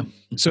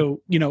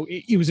 So,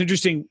 it was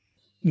interesting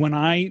when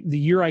the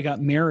year I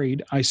got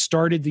married, I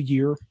started the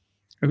year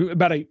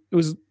it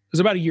was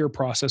about a year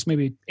process,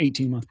 maybe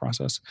 18-month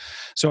process.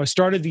 So I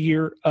started the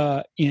year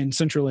in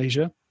Central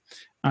Asia.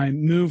 I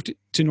moved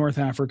to North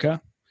Africa,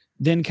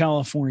 then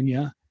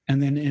California,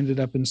 and then ended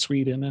up in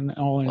Sweden, and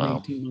all in an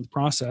 18-month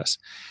process.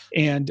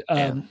 And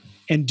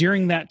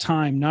during that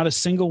time, not a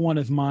single one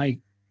of my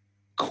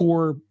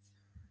core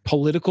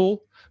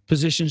political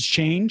positions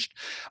changed,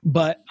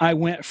 but I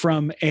went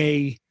from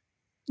a,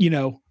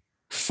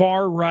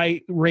 far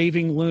right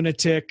raving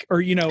lunatic,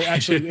 or,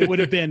 actually it would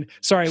have been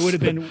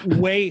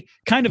way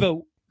kind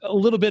of a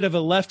little bit of a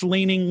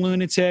left-leaning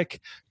lunatic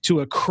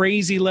to a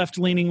crazy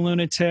left-leaning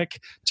lunatic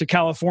to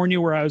California,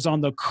 where I was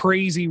on the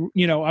crazy,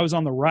 I was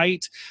on the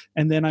right.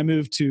 And then I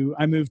moved to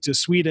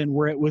Sweden,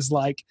 where it was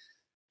like,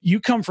 you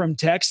come from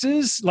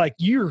Texas, like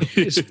you're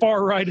as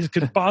far right as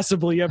could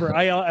possibly ever.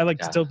 I like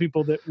to tell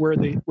people that where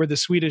the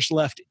Swedish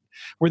left,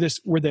 where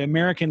the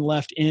American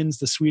left ends,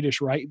 the Swedish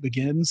right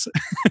begins.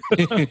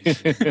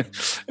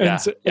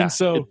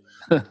 So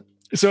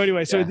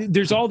anyway,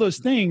 there's all those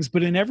things,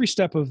 but in every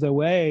step of the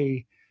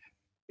way,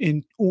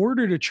 in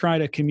order to try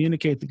to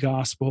communicate the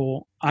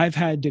gospel, I've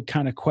had to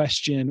kind of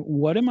question,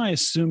 what am I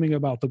assuming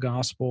about the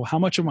gospel? How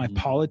much of my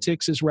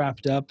politics is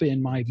wrapped up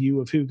in my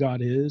view of who God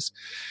is,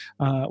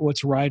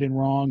 what's right and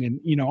wrong, and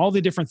all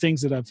the different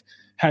things that I've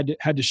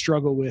had to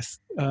struggle with,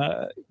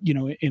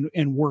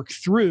 and work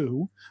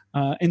through.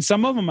 And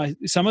some of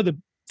the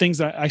things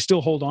that I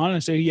still hold on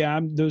and say,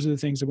 those are the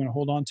things I'm going to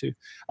hold on to.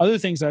 Other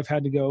things I've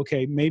had to go,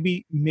 okay,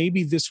 maybe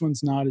this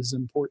one's not as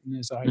important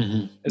as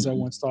I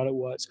once thought it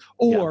was,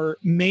 or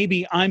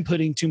maybe I'm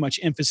putting too much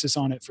emphasis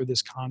on it for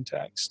this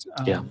context.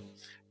 I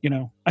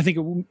think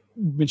it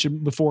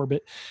mentioned before,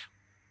 but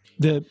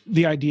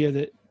the idea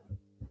that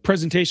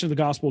presentation of the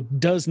gospel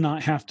does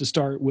not have to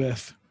start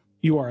with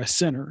you are a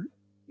sinner.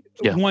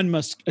 Yeah. One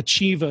must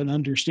achieve an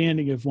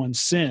understanding of one's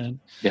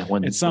sin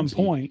at some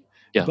point.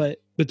 Yeah. But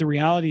the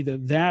reality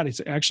that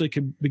is actually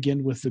could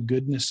begin with the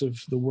goodness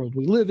of the world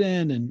we live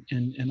in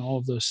and all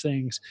of those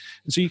things.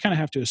 And so you kind of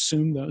have to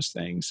assume those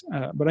things.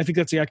 But I think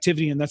that's the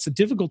activity, and that's the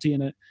difficulty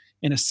in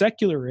a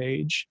secular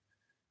age,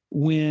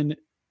 when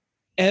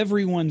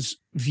everyone's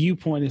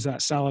viewpoint is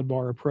that salad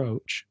bar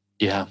approach.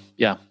 Yeah.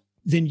 Yeah.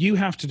 Then you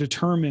have to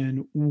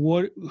determine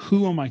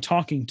who am I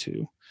talking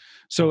to?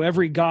 So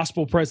every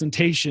gospel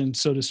presentation,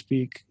 so to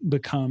speak,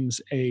 becomes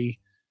a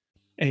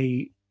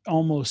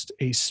almost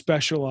a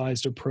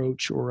specialized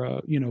approach, or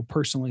a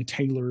personally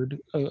tailored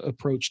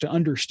approach to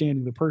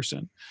understanding the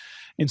person.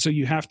 And so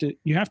you have to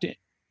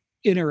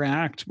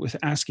interact with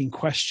asking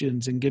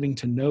questions and getting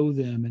to know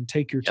them, and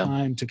take your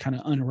time to kind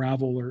of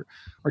unravel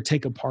or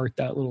take apart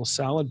that little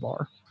salad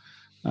bar.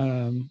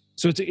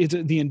 So it's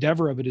the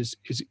endeavor of it is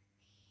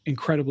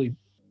incredibly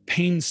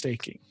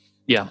painstaking.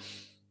 Yeah.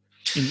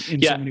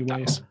 In so many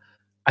ways.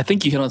 I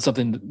think you hit on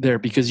something there,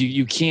 because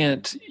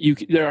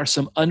there are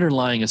some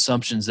underlying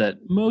assumptions that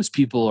most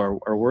people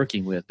are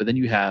working with, but then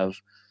you do have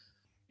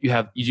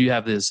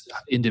this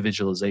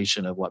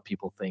individualization of what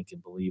people think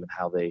and believe and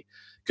how they,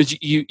 because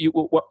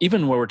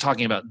even when we're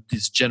talking about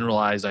these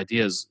generalized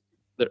ideas,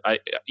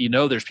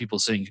 there's people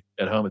sitting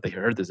at home, if they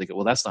heard this, they go,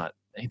 well, that's not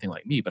anything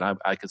like me, but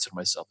I consider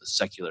myself a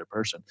secular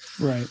person.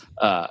 Right.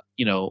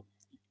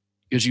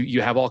 Because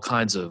you have all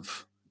kinds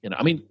of,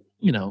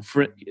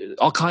 for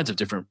all kinds of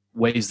different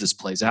ways this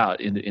plays out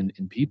in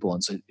people.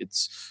 And so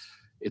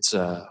it's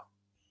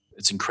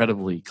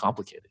incredibly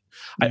complicated.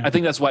 Yeah. I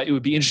think that's why it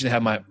would be interesting to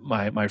have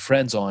my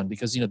friends on,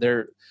 because, they've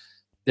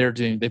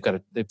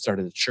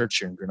started a church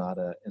here in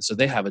Granada. And so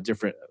they have a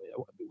different,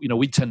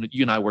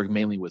 you and I work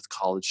mainly with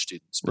college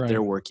students, but right.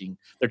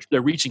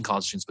 they're reaching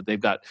college students, but they've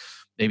got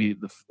maybe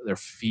their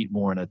feet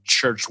more in a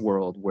church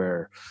world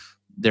where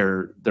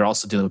they're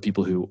also dealing with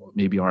people who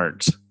maybe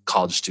aren't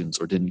college students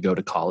or didn't go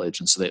to college.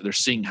 And so they're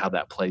seeing how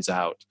that plays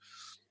out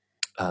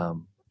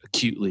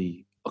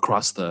acutely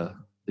across the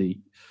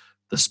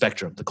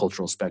spectrum, the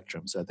cultural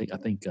spectrum. So I think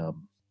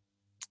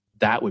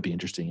that would be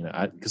interesting,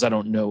 because I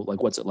don't know,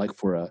 like, what's it like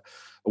for a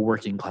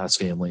working class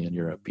family in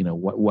Europe?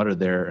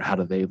 How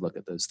do they look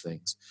at those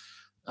things?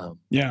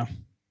 Yeah.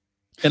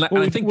 And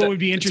I think what would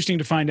be interesting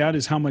to find out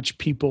is how much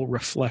people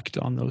reflect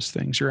on those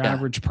things, your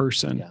average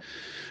person.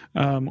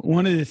 Yeah.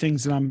 One of the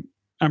things that I'm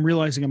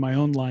realizing in my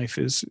own life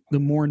is the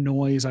more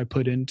noise I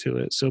put into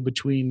it. So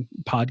between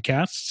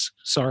podcasts,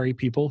 sorry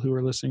people who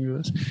are listening to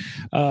this,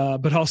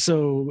 but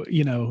also,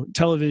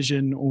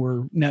 television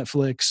or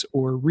Netflix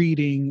or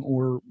reading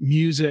or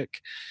music,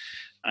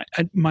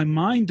 my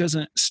mind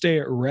doesn't stay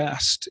at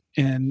rest.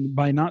 And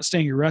by not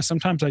staying at rest,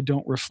 sometimes I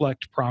don't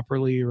reflect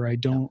properly, or I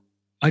don't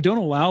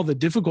allow the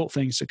difficult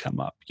things to come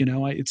up.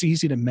 It's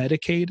easy to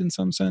medicate in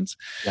some sense.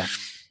 Yeah.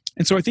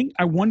 And so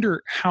I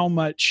wonder how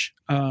much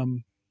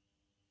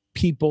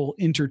people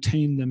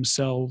entertain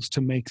themselves to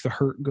make the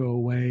hurt go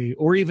away,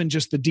 or even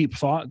just the deep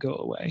thought go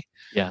away.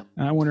 Yeah.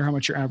 And I wonder how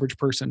much your average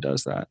person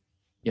does that.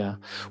 Yeah.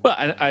 Well,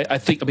 I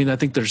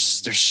think there's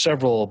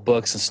several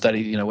books and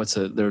studies,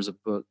 there's a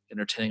book,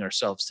 Entertaining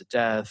Ourselves to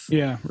Death.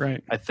 Yeah.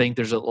 Right. I think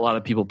there's a lot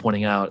of people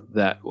pointing out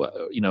that,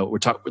 we're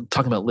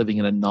talking about living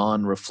in a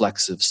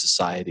non-reflexive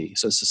society.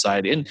 So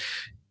society, and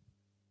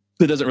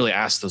it doesn't really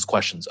ask those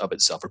questions of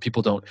itself, or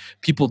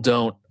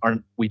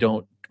we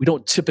don't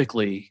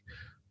typically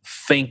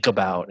think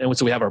about, and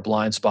so we have our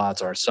blind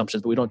spots, our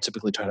assumptions, but we don't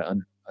typically try to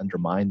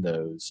undermine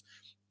those.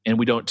 And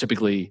we don't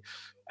typically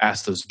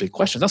ask those big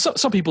questions. Now,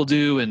 some people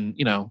do, and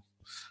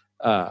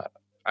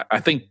I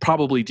think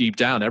probably deep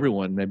down,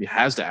 everyone maybe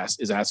is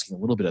asking a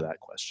little bit of that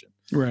question,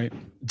 right?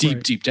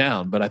 Deep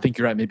down. But I think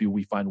you're right. Maybe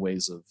we find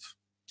ways of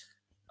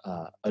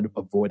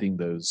avoiding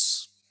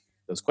those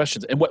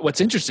questions. And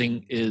what's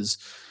interesting is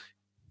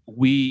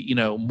we,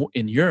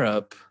 in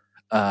Europe,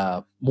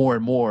 more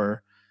and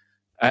more.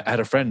 I had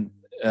a friend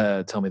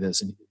tell me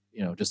this, and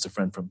just a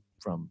friend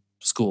from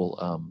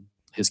school.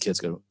 His kids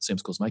go to the same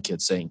school as my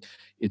kids, saying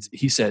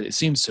he said, it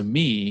seems to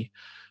me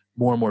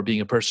more and more being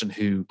a person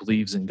who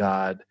believes in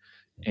God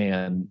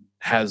and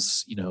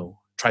has,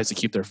 tries to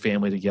keep their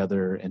family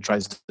together and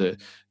tries to,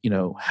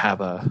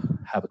 have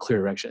a clear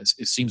direction.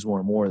 It seems more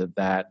and more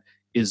that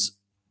is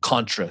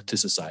contra to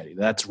society.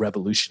 That's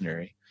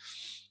revolutionary.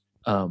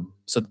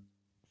 So,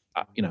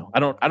 I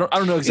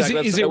don't know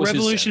exactly. Is it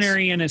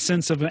revolutionary in a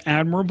sense of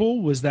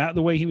admirable? Was that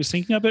the way he was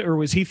thinking of it? Or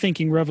was he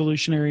thinking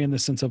revolutionary in the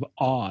sense of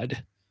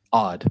odd?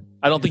 Odd.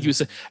 I don't think he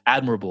was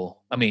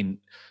admirable. I mean,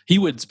 he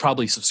would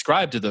probably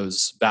subscribe to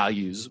those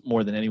values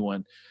more than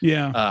anyone.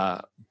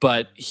 Yeah.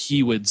 But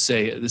he would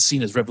say the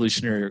scene is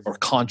revolutionary or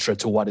contra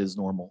to what is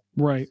normal.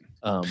 Right.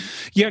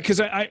 Yeah.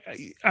 Cause I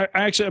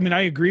actually,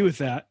 I agree with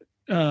that.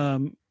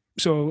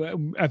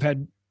 So I've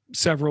had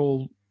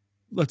several,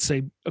 let's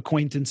say,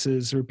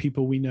 acquaintances or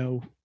people we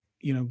know,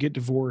 get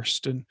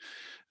divorced. And,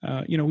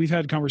 we've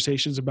had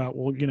conversations about,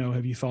 well,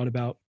 have you thought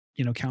about,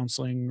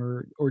 counseling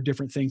or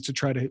different things to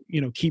try to,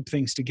 keep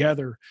things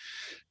together.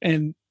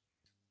 And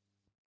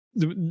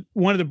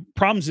one of the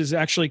problems is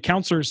actually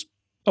counselors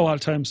a lot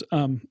of times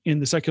in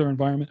the secular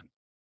environment,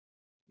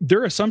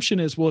 their assumption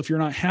is, well, if you're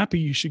not happy,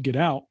 you should get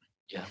out.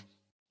 Yeah.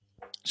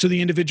 So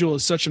the individual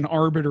is such an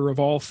arbiter of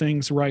all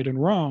things right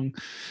and wrong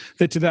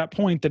that to that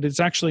point that it's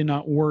actually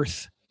not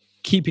worth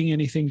keeping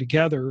anything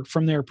together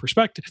from their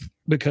perspective,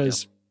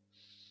 because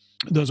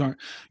those aren't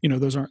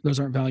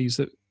values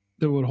that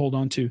would hold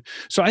on to.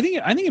 So I think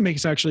it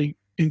makes actually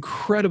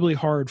incredibly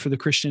hard for the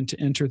Christian to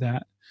enter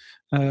that.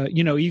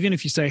 Even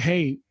if you say,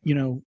 hey,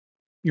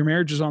 your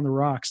marriage is on the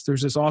rocks,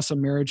 there's this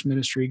awesome marriage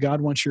ministry,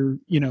 God wants your,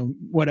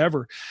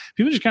 whatever.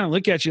 People just kind of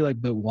look at you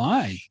like, but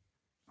why?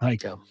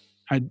 Like,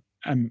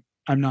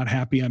 I'm not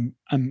happy. I'm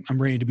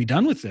ready to be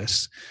done with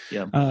this.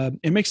 Yeah.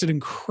 It makes it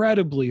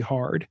incredibly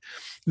hard.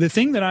 The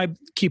thing that I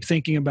keep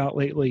thinking about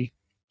lately,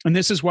 and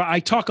this is why I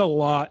talk a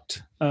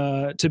lot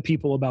to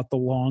people about the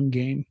long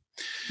game.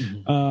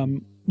 Mm-hmm.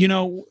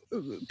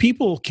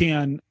 People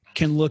can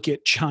look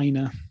at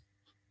China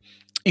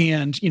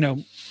and,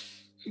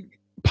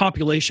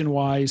 population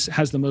wise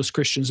has the most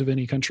Christians of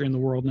any country in the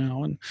world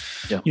now. And,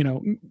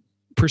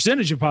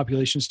 percentage of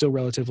population is still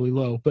relatively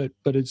low, but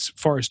as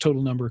far as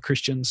total number of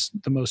Christians,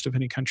 the most of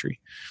any country.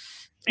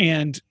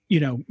 And,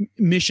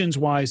 missions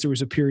wise, there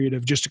was a period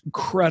of just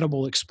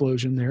incredible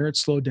explosion there. It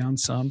slowed down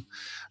some.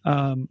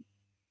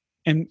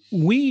 And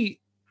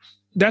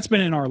that's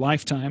been in our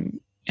lifetime.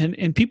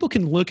 And people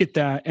can look at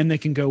that and they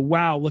can go,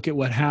 wow, look at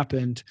what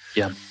happened.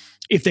 Yeah.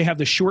 If they have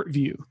the short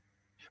view.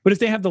 But if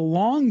they have the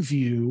long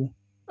view,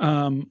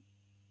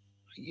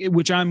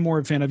 which I'm more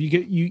a fan of,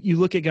 you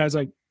look at guys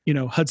like,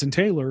 Hudson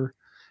Taylor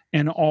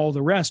and all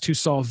the rest who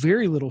saw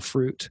very little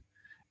fruit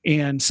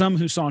and some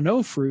who saw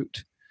no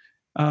fruit.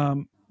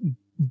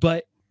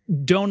 But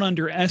don't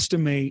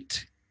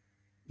underestimate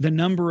the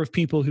number of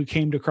people who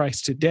came to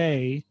Christ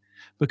today,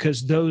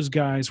 because those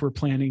guys were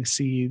planting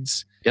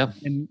seeds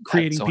and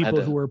creating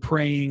people who are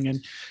praying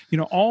and,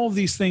 all of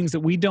these things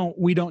that we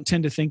don't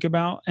tend to think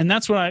about. And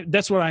that's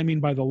what I mean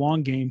by the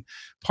long game.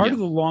 Part of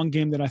the long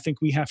game that I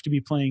think we have to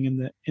be playing in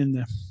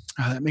the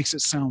that makes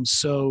it sound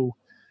so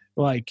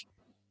like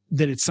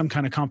that it's some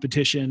kind of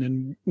competition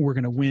and we're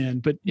going to win,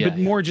 but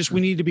more just,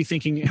 we need to be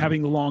thinking,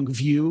 having the long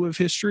view of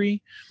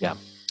history. Yeah.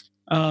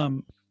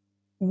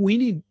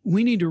 We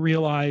need to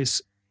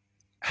realize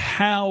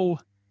how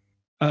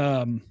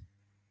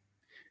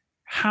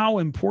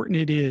important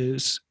it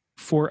is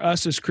for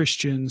us as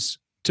Christians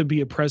to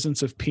be a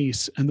presence of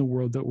peace in the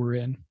world that we're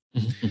in.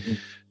 Mm-hmm.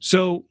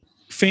 So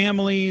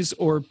families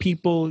or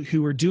people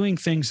who are doing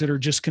things that are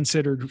just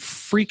considered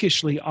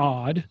freakishly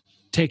odd,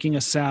 taking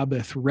a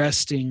Sabbath,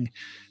 resting,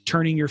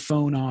 turning your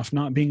phone off,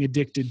 not being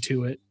addicted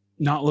to it,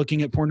 not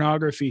looking at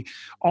pornography,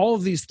 all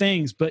of these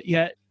things, but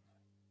yet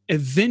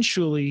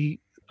eventually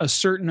a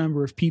certain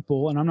number of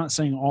people, and I'm not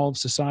saying all of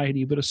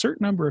society, but a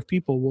certain number of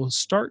people will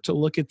start to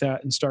look at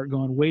that and start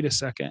going, wait a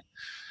second,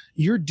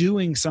 you're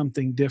doing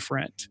something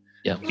different.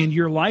 Yeah. And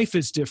your life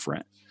is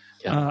different.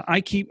 Yeah. I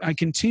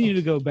continue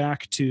to go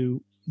back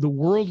to the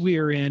world we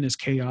are in is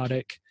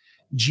chaotic.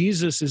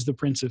 Jesus is the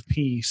Prince of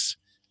Peace.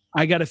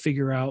 I got to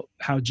figure out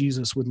how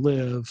Jesus would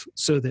live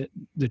so that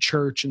the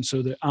church and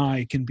so that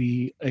I can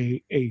be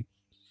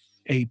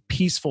a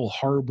peaceful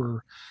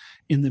harbor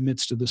in the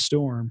midst of the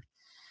storm.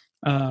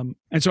 And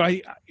so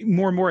I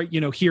more and more,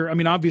 here,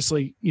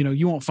 obviously,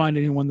 you won't find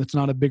anyone that's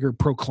not a bigger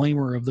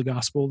proclaimer of the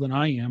gospel than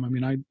I am.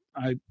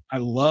 I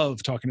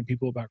love talking to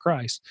people about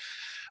Christ,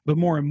 but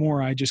more and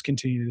more, I just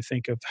continue to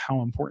think of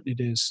how important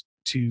it is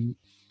to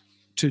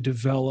to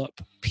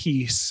develop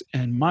peace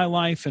in my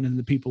life and in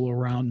the people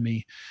around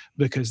me,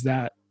 because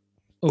that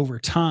over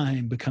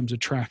time becomes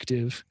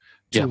attractive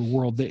to a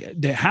world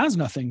that has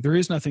nothing. There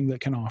is nothing that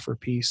can offer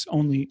peace,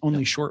 only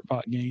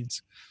short-bought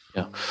gains.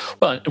 Yeah.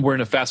 Well, we're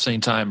in a fascinating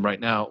time right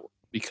now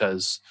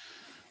because,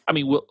 I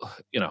mean, we'll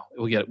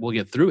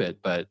get through it,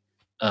 but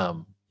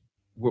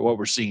what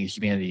we're seeing in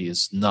humanity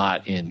is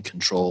not in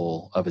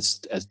control of its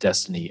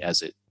destiny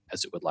as it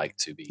would like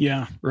to be.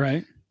 Yeah.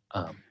 Right.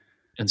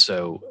 And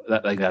so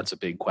that's a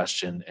big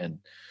question. And,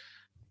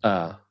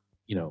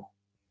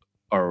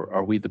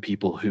 are we the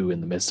people who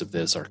in the midst of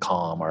this are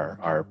calm,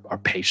 are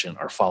patient,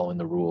 are following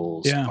the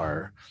rules,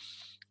 are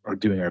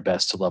doing our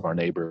best to love our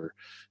neighbor,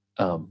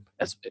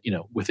 as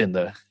within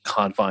the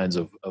confines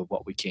of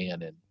what we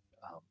can. And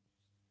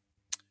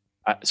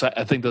so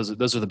I think those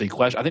are the big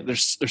questions. I think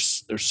there's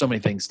so many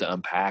things to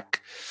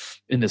unpack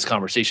in this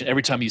conversation.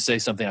 Every time you say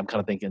something, I'm kind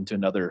of thinking to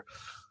another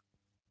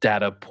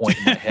data point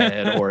in my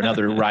head or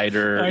another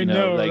writer. Right?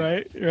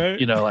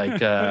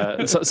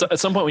 So at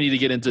some point we need to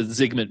get into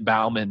Zygmunt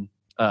Bauman.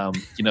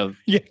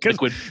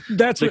 Liquid.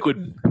 That's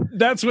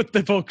what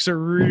the folks are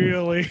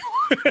really.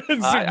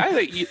 I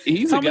think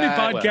he's how many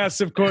podcasts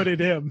have quoted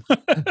him?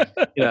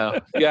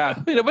 But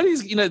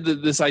he's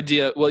this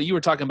idea. Well, you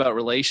were talking about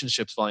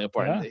relationships falling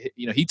apart.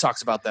 Yeah. He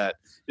talks about that.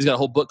 He's got a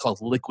whole book called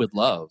Liquid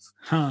Love.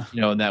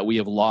 And that we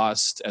have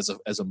lost as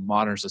a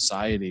modern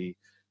society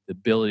the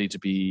ability to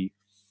be,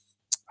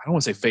 I don't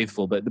want to say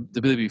faithful, but the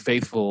ability to be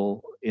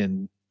faithful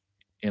in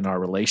our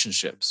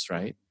relationships,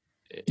 right?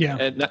 Yeah.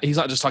 And he's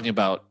not just talking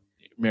about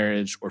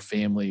marriage or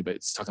family, but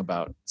it's talking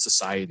about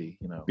society.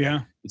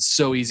 Yeah. It's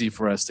so easy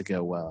for us to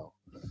go, well,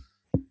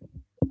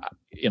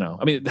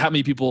 I mean, how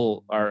many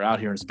people are out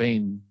here in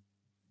Spain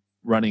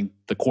running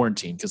the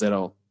quarantine because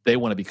they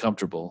want to be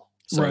comfortable,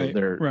 so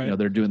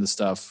they're doing the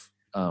stuff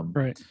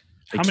right.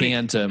 How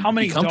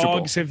many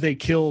dogs have they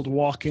killed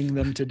walking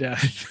them to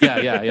death?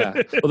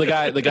 Yeah. Well,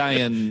 the guy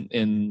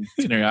in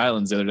Canary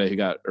Islands the other day who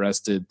got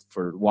arrested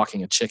for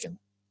walking a chicken.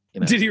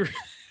 Did he?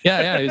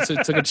 Yeah. He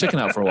took a chicken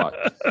out for a walk.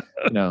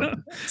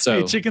 So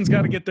hey, chickens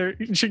got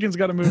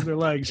to move their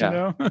legs.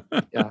 Yeah.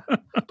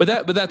 But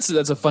that's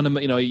a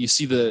fundamental. You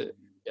see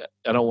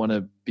I don't want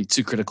to be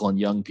too critical on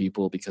young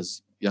people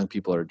because young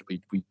people are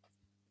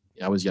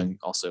I was young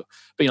also,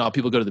 but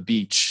people go to the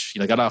beach.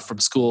 Got off from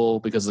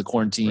school because of the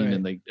quarantine,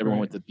 and everyone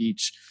went to the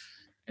beach,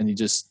 and you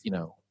just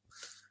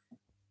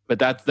But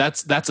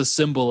that's a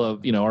symbol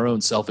of our own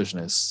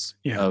selfishness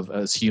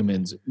as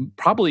humans,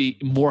 probably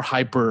more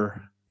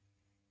hyper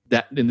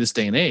that in this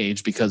day and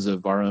age because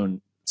of our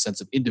own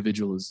sense of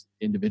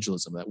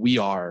individualism that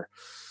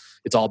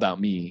it's all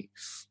about me,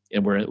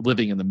 and we're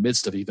living in the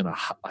midst of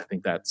I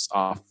think that's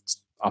off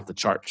the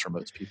charts for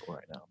most people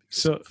right now.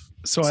 So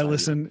I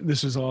listened.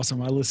 This was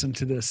awesome. I listened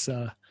to this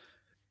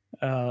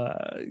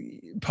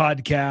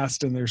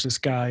podcast, and there's this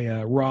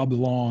guy Rob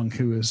Long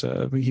who is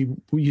he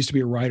used to be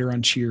a writer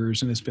on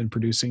Cheers and has been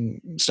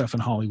producing stuff in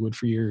Hollywood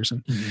for years,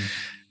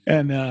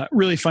 and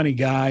really funny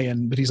guy.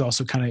 But he's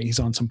also he's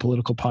on some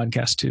political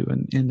podcasts too.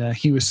 And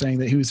he was saying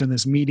that he was in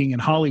this meeting in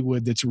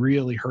Hollywood that's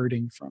really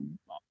hurting from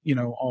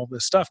all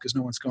this stuff because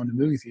no one's going to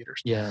movie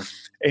theaters. Yeah,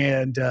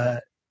 and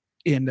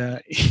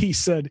he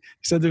said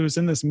there was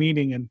in this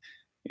meeting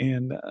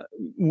and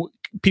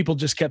people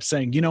just kept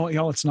saying,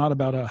 y'all, it's not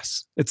about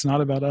us. It's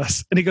not about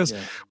us. And he goes,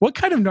 what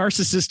kind of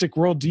narcissistic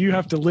world do you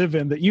have to live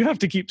in that you have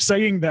to keep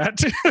saying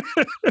that?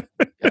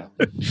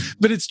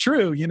 But it's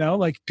true,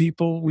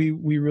 people,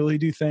 we really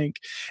do think,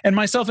 and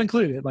myself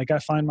included, I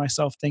find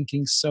myself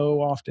thinking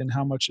so often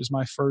how much is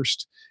my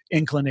first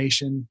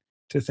inclination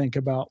to think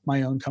about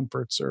my own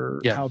comforts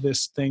or how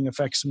this thing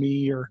affects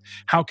me or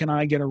how can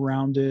I get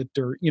around it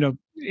or,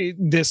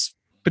 this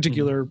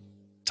particular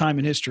time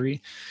in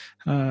history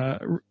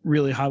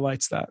really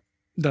highlights that,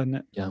 doesn't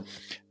it? Yeah.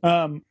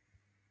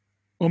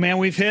 Well, man,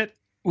 we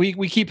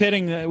keep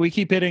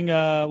hitting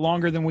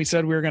longer than we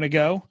said we were going to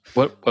go.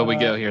 What we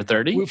go here?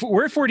 30?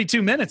 We're at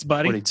 42 minutes,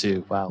 buddy.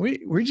 42. Wow.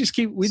 We just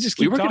keep. We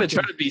were going to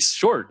try to be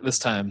short this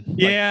time.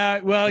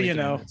 Yeah. Well,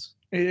 minutes.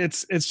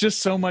 It's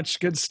just so much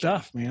good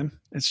stuff, man.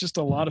 It's just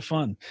a lot of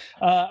fun.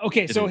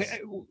 Okay. So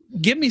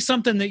give me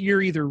something that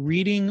you're either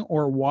reading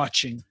or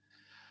watching.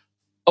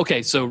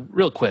 Okay. So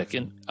real quick.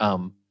 And,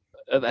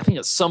 I think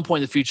at some point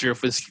in the future,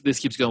 if this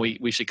keeps going,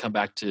 we should come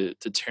back to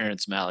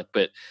Terrance Malick.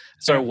 But I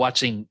started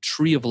watching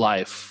Tree of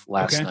Life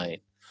last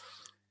night,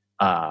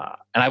 and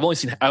I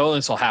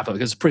only saw half of it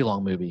because it's a pretty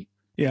long movie.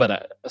 Yeah.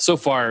 But so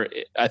far,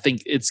 I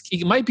think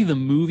it might be the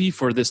movie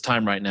for this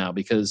time right now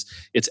because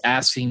it's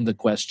asking the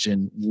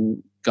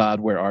question, God,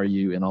 where are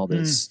you in all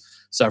this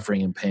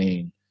suffering and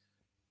pain?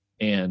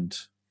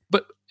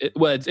 But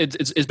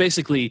it's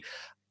basically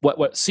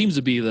what seems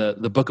to be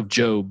the book of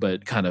Job,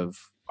 but kind of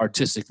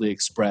artistically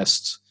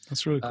expressed.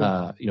 That's really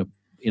cool.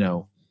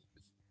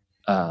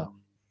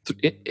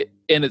 And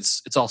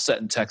it's all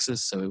set in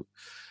Texas, so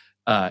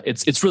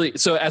it's really,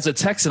 so as a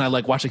Texan, I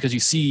like watching because you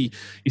see,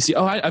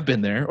 oh, I've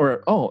been there,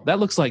 or oh, that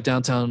looks like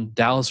downtown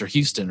Dallas or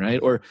Houston, right?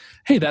 Or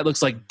hey, that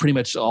looks like pretty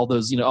much all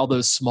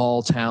those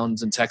small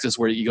towns in Texas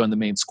where you go in the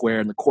main square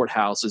and the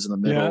courthouse is in the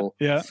middle.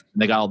 Yeah.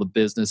 And they got all the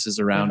businesses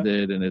around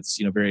it, and it's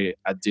very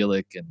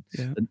idyllic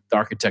and the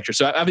architecture.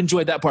 So I've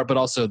enjoyed that part, but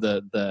also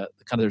the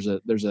kind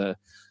of there's a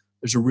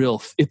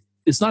real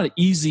it's not an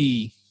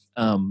easy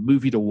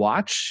movie to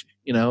watch,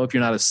 if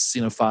you're not a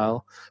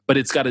cinephile, but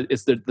it's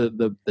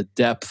the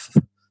depth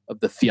of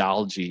the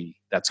theology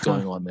that's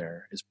going on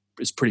there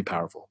is pretty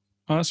powerful.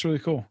 Oh, that's really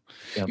cool.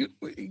 Yeah.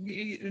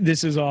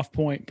 This is off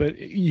point, but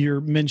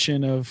your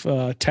mention of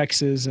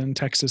Texas and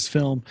Texas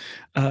film,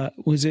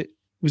 was it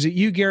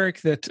you,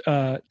 Garrick,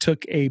 that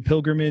took a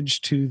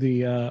pilgrimage to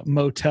the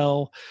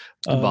motel?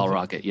 Bottle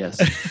Rocket, yes.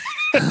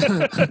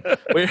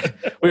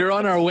 we were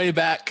on our way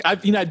back.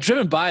 I've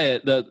driven by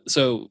it.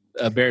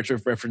 Barrett's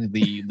referencing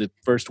the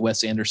first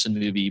Wes Anderson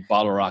movie,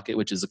 Bottle Rocket,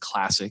 which is a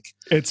classic.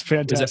 It's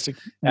fantastic.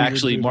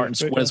 Actually, one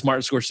of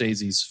Martin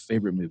Scorsese's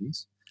favorite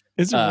movies.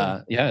 Is it?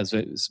 Yeah, it's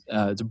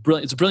a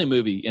brilliant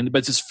movie, but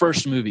it's his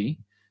first movie,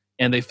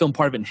 and they filmed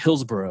part of it in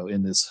Hillsboro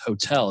in this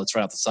hotel. It's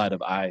right off the side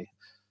of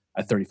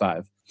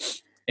I-35,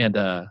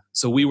 and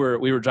so we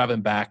were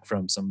driving back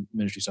from some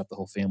ministry stuff, the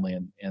whole family,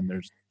 and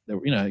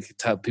you could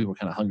tell people were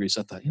kind of hungry,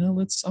 so I thought,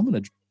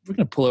 we're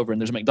gonna pull over,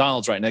 and there's a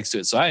McDonald's right next to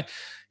it. So I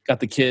got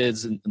the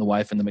kids and the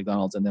wife in the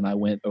McDonald's, and then I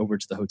went over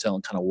to the hotel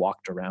and kind of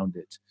walked around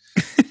it,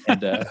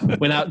 and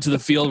went out into the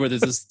field where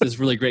there's this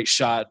really great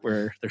shot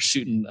where they're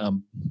shooting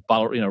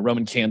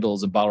Roman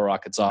candles and bottle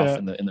rockets off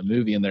in the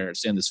movie, and they're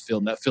in this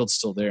field, and that field's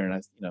still there,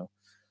 and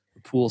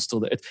the pool's still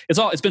there.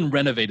 It's been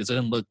renovated, so it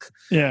didn't look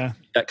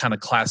that kind of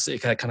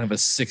classic, that kind of a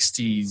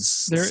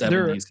 60s,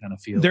 70s kind of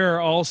feel. There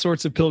are all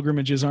sorts of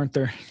pilgrimages, aren't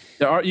there?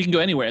 There are. You can go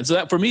anywhere, and so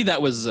that for me,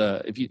 that was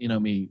if you know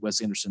me,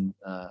 Wes Anderson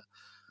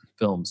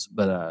films,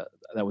 but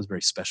that was a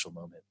very special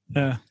moment.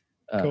 Yeah,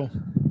 cool.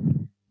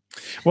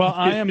 Well,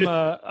 I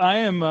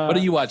am. What are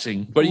you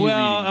watching? What are you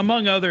reading?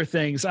 Among other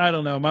things, I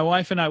don't know. My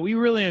wife and I, we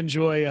really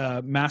enjoy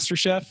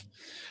MasterChef.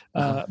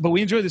 But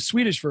we enjoy the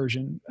Swedish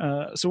version.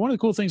 So one of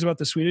the cool things about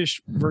the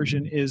Swedish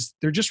version is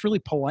they're just really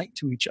polite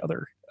to each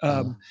other.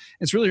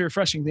 It's really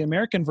refreshing. The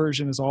American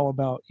version is all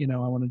about, I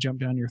want to jump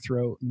down your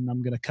throat and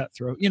I'm going to cut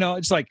throat.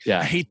 It's like,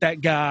 I hate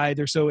that guy.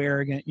 They're so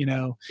arrogant,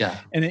 Yeah.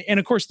 And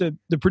of course the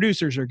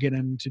producers are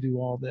getting to do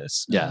all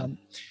this. Yeah.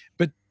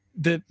 But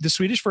the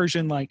Swedish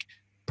version, like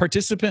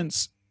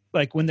participants,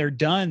 like when they're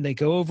done, they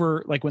go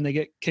over, like when they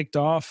get kicked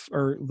off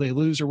or they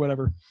lose or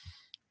whatever,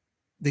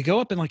 they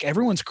go up and like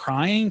everyone's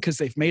crying because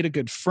they've made a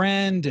good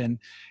friend, and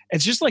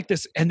it's just like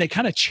this, and they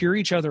kind of cheer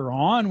each other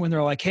on when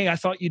they're like, hey, I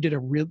thought you did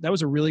that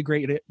was a really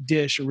great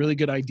dish, a really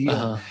good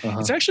idea.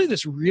 It's actually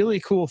this really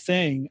cool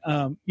thing.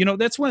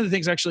 That's one of the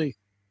things, actually,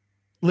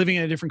 living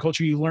in a different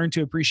culture, you learn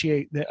to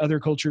appreciate that other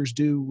cultures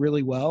do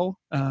really well.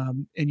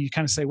 And you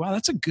kind of say, wow,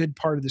 that's a good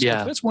part of this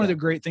culture. That's one of the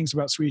great things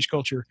about Swedish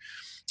culture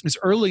is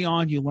early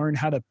on, you learn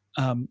how to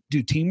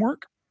do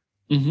teamwork.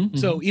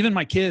 So even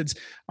my kids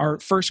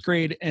are first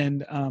grade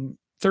and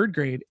third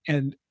grade,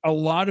 and a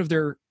lot of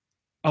their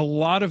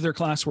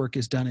classwork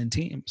is done in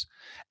teams,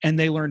 and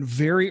they learn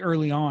very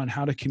early on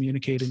how to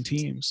communicate in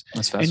teams.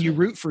 That's fascinating. And you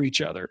root for each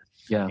other.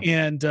 Yeah.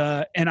 And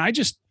I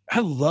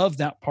love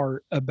that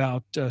part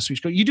about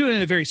Swedish culture. You do it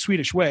in a very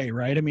Swedish way,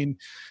 right? I mean,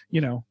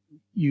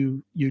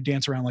 you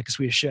dance around like a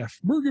Swedish chef.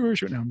 No,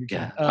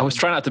 I was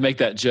trying not to make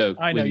that joke.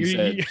 I know you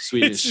said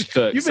Swedish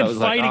cook. You've been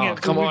fighting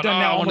it. Come on, we've done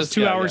now almost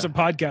 2 hours of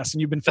podcast,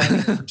 and you've been fighting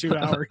it for 2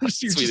 hours.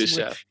 Swedish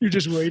chef. You're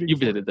just waiting. You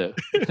did it though.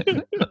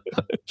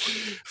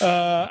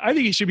 I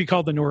think he should be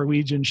called the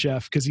Norwegian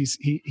chef because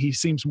he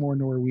seems more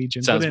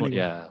Norwegian. Sounds anyway.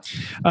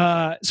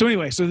 more, So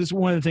anyway, so this is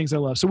one of the things I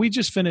love. So we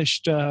just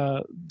finished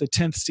the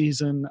 10th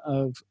season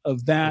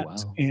of that,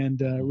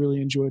 and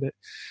really enjoyed it.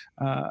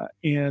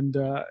 And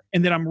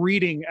then I'm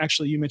reading.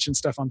 Actually, you mentioned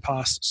Stefan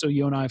Pass, so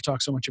you and I have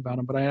talked so much about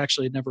him, but I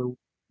actually had never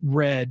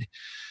read.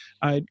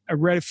 I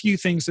read a few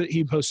things that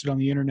he posted on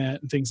the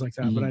internet and things like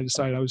that, but I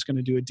decided I was going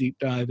to do a deep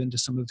dive into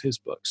some of his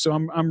books. So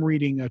I'm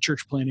reading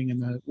Church Planting in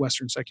the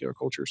Western Secular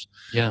Cultures.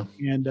 Yeah,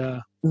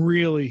 and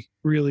really,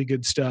 really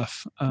good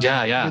stuff.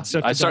 Good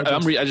stuff I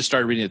just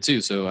started reading it too.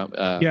 So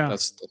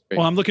that's great.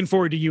 Well, I'm looking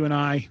forward to you and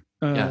I.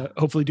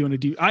 Hopefully doing a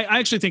deep. I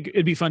actually think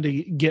it'd be fun to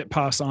get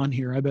Pass on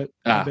here. I bet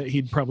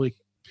he'd probably.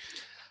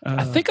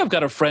 I think I've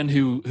got a friend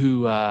who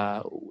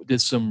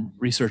did some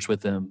research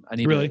with him.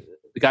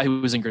 The guy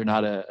who was in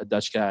Granada, a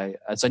Dutch guy.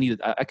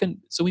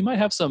 So we might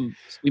have some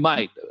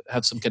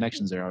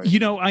connections there.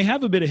 I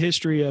have a bit of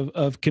history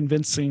of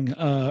convincing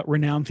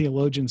renowned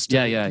theologians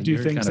to do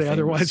things they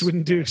otherwise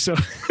wouldn't do. So.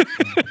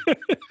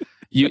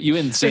 You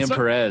and Sam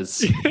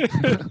Perez.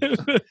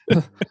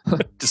 I'm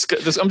just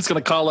going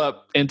to call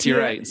up NT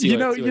Wright. And see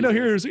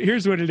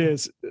here's what it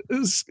is.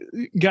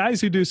 Guys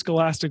who do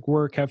scholastic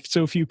work have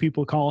so few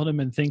people calling them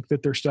and think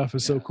that their stuff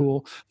is so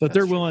cool that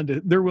they're willing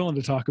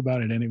to talk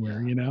about it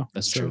anywhere.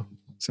 That's true.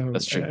 So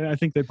that's true. I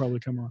think they'd probably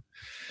come on.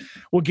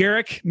 Well,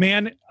 Garrick,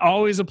 man,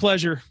 always a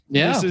pleasure.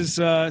 Yeah. This is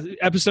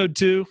episode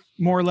 2,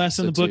 more or less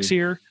in the books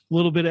here. A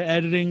little bit of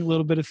editing, a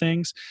little bit of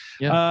things.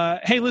 Yeah.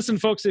 Hey, listen,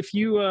 folks, if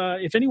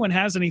anyone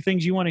has any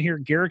things you want to hear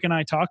Garrick and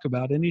I talk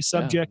about, any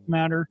subject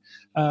matter,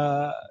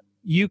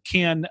 you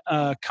can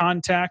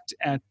contact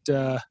at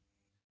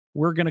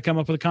we're going to come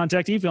up with a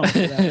contact email for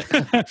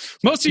that.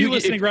 Most of you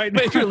listening right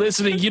now. If you're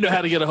listening, you know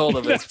how to get a hold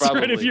of us. That's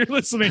probably. Right. If you're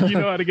listening, you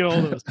know how to get a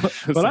hold of us.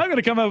 But I'm going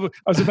to come up with,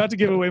 I was about to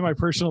give away my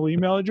personal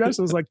email address.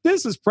 I was like,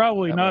 this is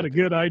probably not a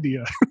good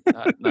idea.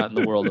 not in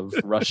the world of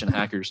Russian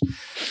hackers.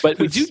 But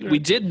we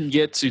didn't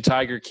get to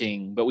Tiger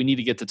King, but we need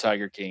to get to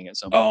Tiger King at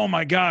some point. Oh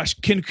my gosh.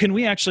 Can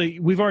we actually,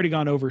 we've already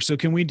gone over. So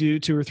can we do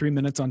 2 or 3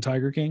 minutes on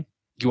Tiger King?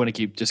 You want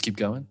to keep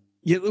going?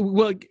 Yeah,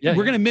 well,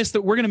 we're gonna miss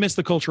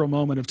the cultural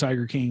moment of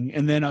Tiger King,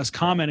 and then us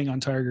commenting on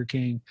Tiger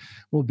King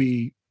will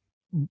be,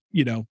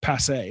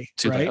 passé,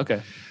 right?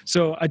 Okay.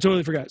 So I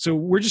totally forgot. So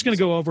we're just gonna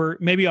go over.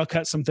 Maybe I'll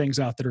cut some things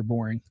out that are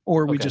boring,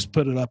 or we just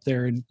put it up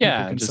there and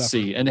just suffer.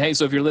 See. And hey,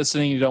 so if you're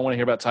listening, you don't want to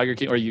hear about Tiger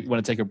King, or you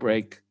want to take a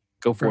break,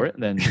 go for it,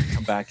 and then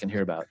come back and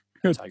hear about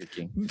Tiger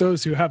King.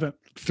 Those who haven't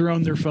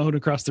thrown their phone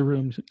across the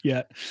room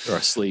yet or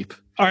asleep.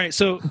 All right.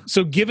 So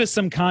give us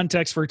some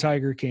context for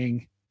Tiger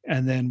King.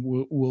 And then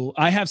we'll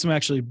I have some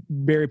actually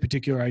very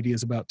particular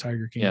ideas about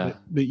Tiger King,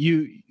 but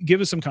you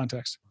give us some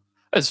context.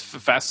 It's a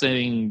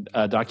fascinating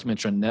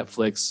documentary on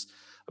Netflix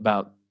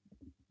about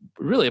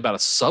a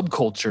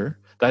subculture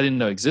that I didn't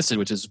know existed,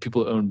 which is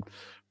people who own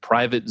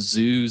private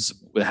zoos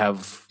would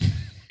have,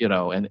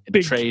 and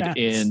trade cats.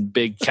 In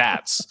big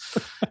cats.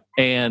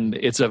 And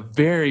it's a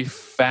very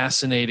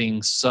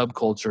fascinating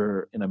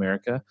subculture in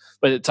America.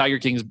 But Tiger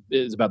King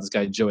is about this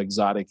guy, Joe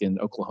Exotic in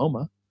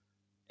Oklahoma,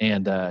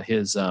 and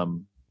his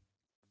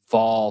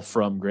fall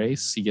from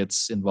grace. He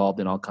gets involved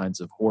in all kinds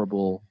of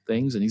horrible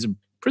things, and he's in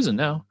prison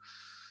now.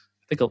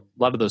 I think a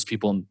lot of those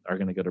people are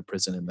going to go to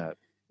prison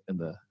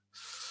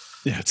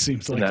it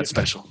seems like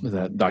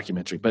that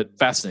documentary, but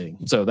fascinating.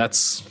 So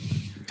that's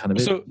kind of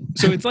it.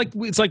 So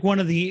it's like one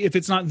of the, if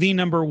it's not the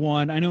number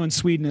one, I know in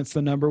Sweden it's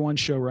the number one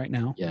show right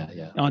now.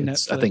 Yeah. On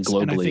Netflix. I think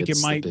globally, and I think it's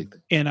it might, the big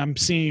thing. And I'm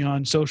seeing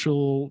on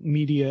social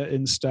media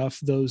and stuff,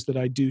 those that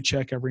I do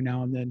check every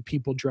now and then,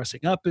 people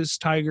dressing up as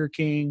Tiger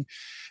King,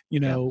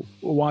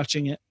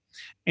 watching it.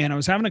 And I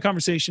was having a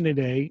conversation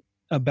today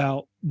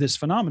about this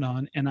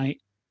phenomenon. And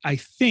I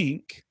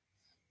think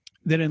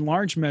that in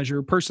large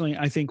measure, personally,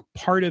 I think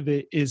part of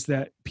it is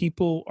that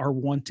people are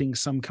wanting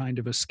some kind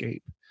of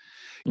escape.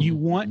 You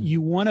want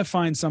to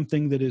find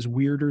something that is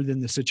weirder than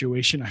the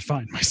situation I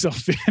find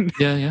myself in.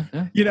 Yeah.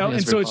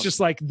 And so it's just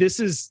like, this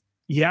is,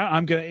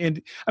 I'm going to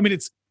end. I mean,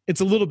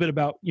 it's a little bit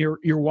about you're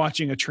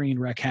watching a train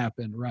wreck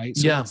happen, right?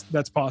 So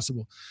that's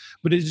possible.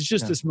 But it's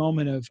just this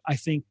moment of, I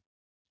think,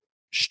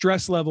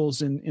 stress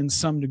levels in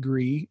some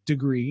degree.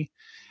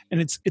 And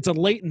it's a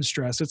latent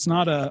stress. It's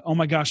not a, oh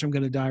my gosh, I'm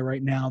going to die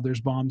right now, there's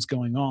bombs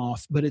going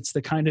off. But it's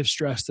the kind of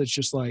stress that's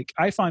just like,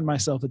 I find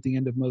myself at the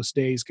end of most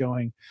days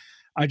going,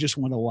 I just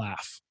want to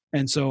laugh.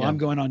 And so I'm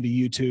going onto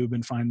YouTube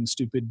and finding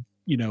stupid,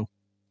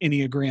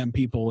 Enneagram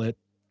people at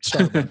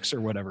Starbucks or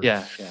whatever.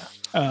 Yeah.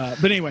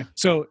 But anyway,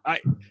 so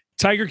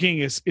Tiger King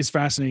is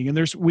fascinating,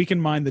 and we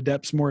can mine the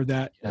depths more of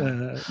that.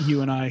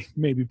 You and I,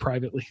 maybe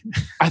privately.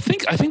 I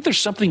think there's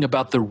something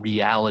about the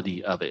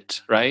reality of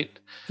it, right?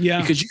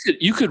 Yeah, because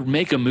you could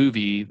make a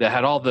movie that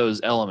had all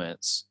those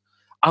elements.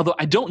 Although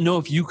I don't know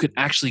if you could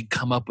actually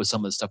come up with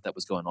some of the stuff that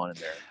was going on in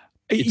there.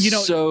 It's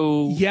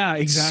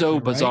exactly, so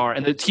bizarre, right?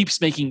 And it keeps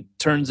making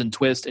turns and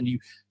twists, and you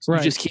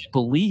just can't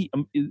believe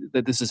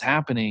that this is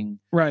happening.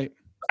 Right.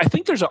 I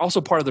think there's also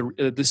part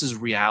of this is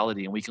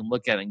reality, and we can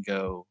look at it and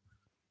go,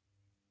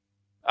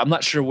 I'm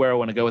not sure where I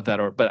want to go with that,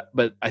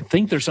 but I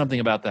think there's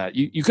something about that.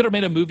 You could have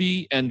made a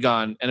movie and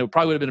gone, and it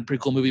probably would have been a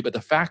pretty cool movie. But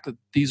the fact that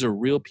these are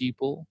real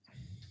people.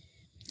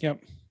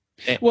 Yep.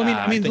 Well,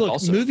 I mean, look,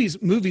 also,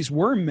 movies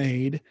were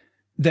made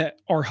that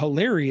are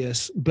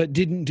hilarious, but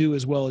didn't do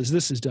as well as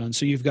this has done.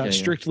 So you've got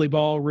Strictly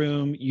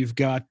Ballroom, you've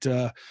got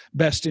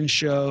Best in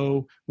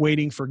Show,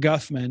 Waiting for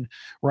Guffman,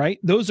 right?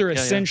 Those are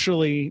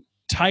essentially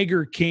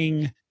Tiger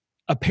King,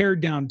 a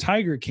pared down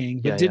Tiger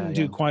King, but didn't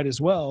do quite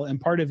as well. And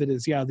part of it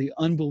is, the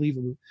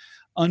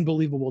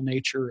unbelievable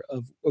nature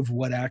of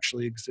what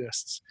actually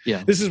exists.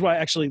 Yeah. This is why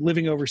actually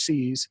living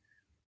overseas,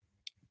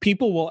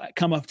 people will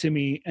come up to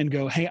me and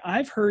go, hey,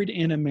 I've heard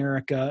in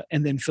America,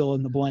 and then fill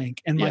in the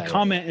blank. And my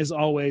comment is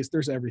always,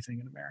 there's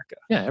everything in America.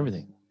 Yeah,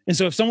 everything. And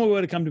so if someone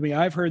would have come to me,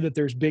 I've heard that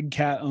there's big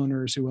cat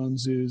owners who own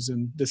zoos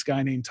and this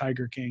guy named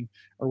Tiger King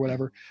or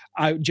whatever,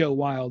 Joe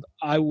Wild,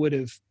 I would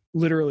have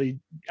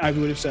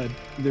said,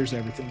 there's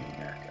everything in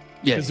America.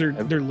 Yeah. Because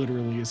there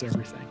literally is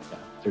everything. Yeah,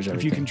 there's everything.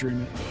 If you can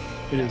dream it,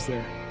 it is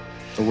there.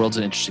 The world's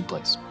an interesting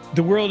place.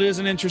 The world is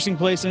an interesting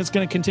place, and it's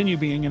going to continue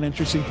being an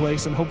interesting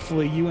place. And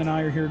hopefully you and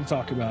I are here to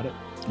talk about it.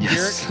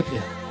 Yes.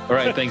 Garrick? All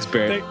right. Thanks,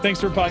 Barrett. Thanks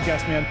for the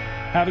podcast, man.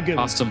 Have a good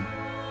one. Awesome.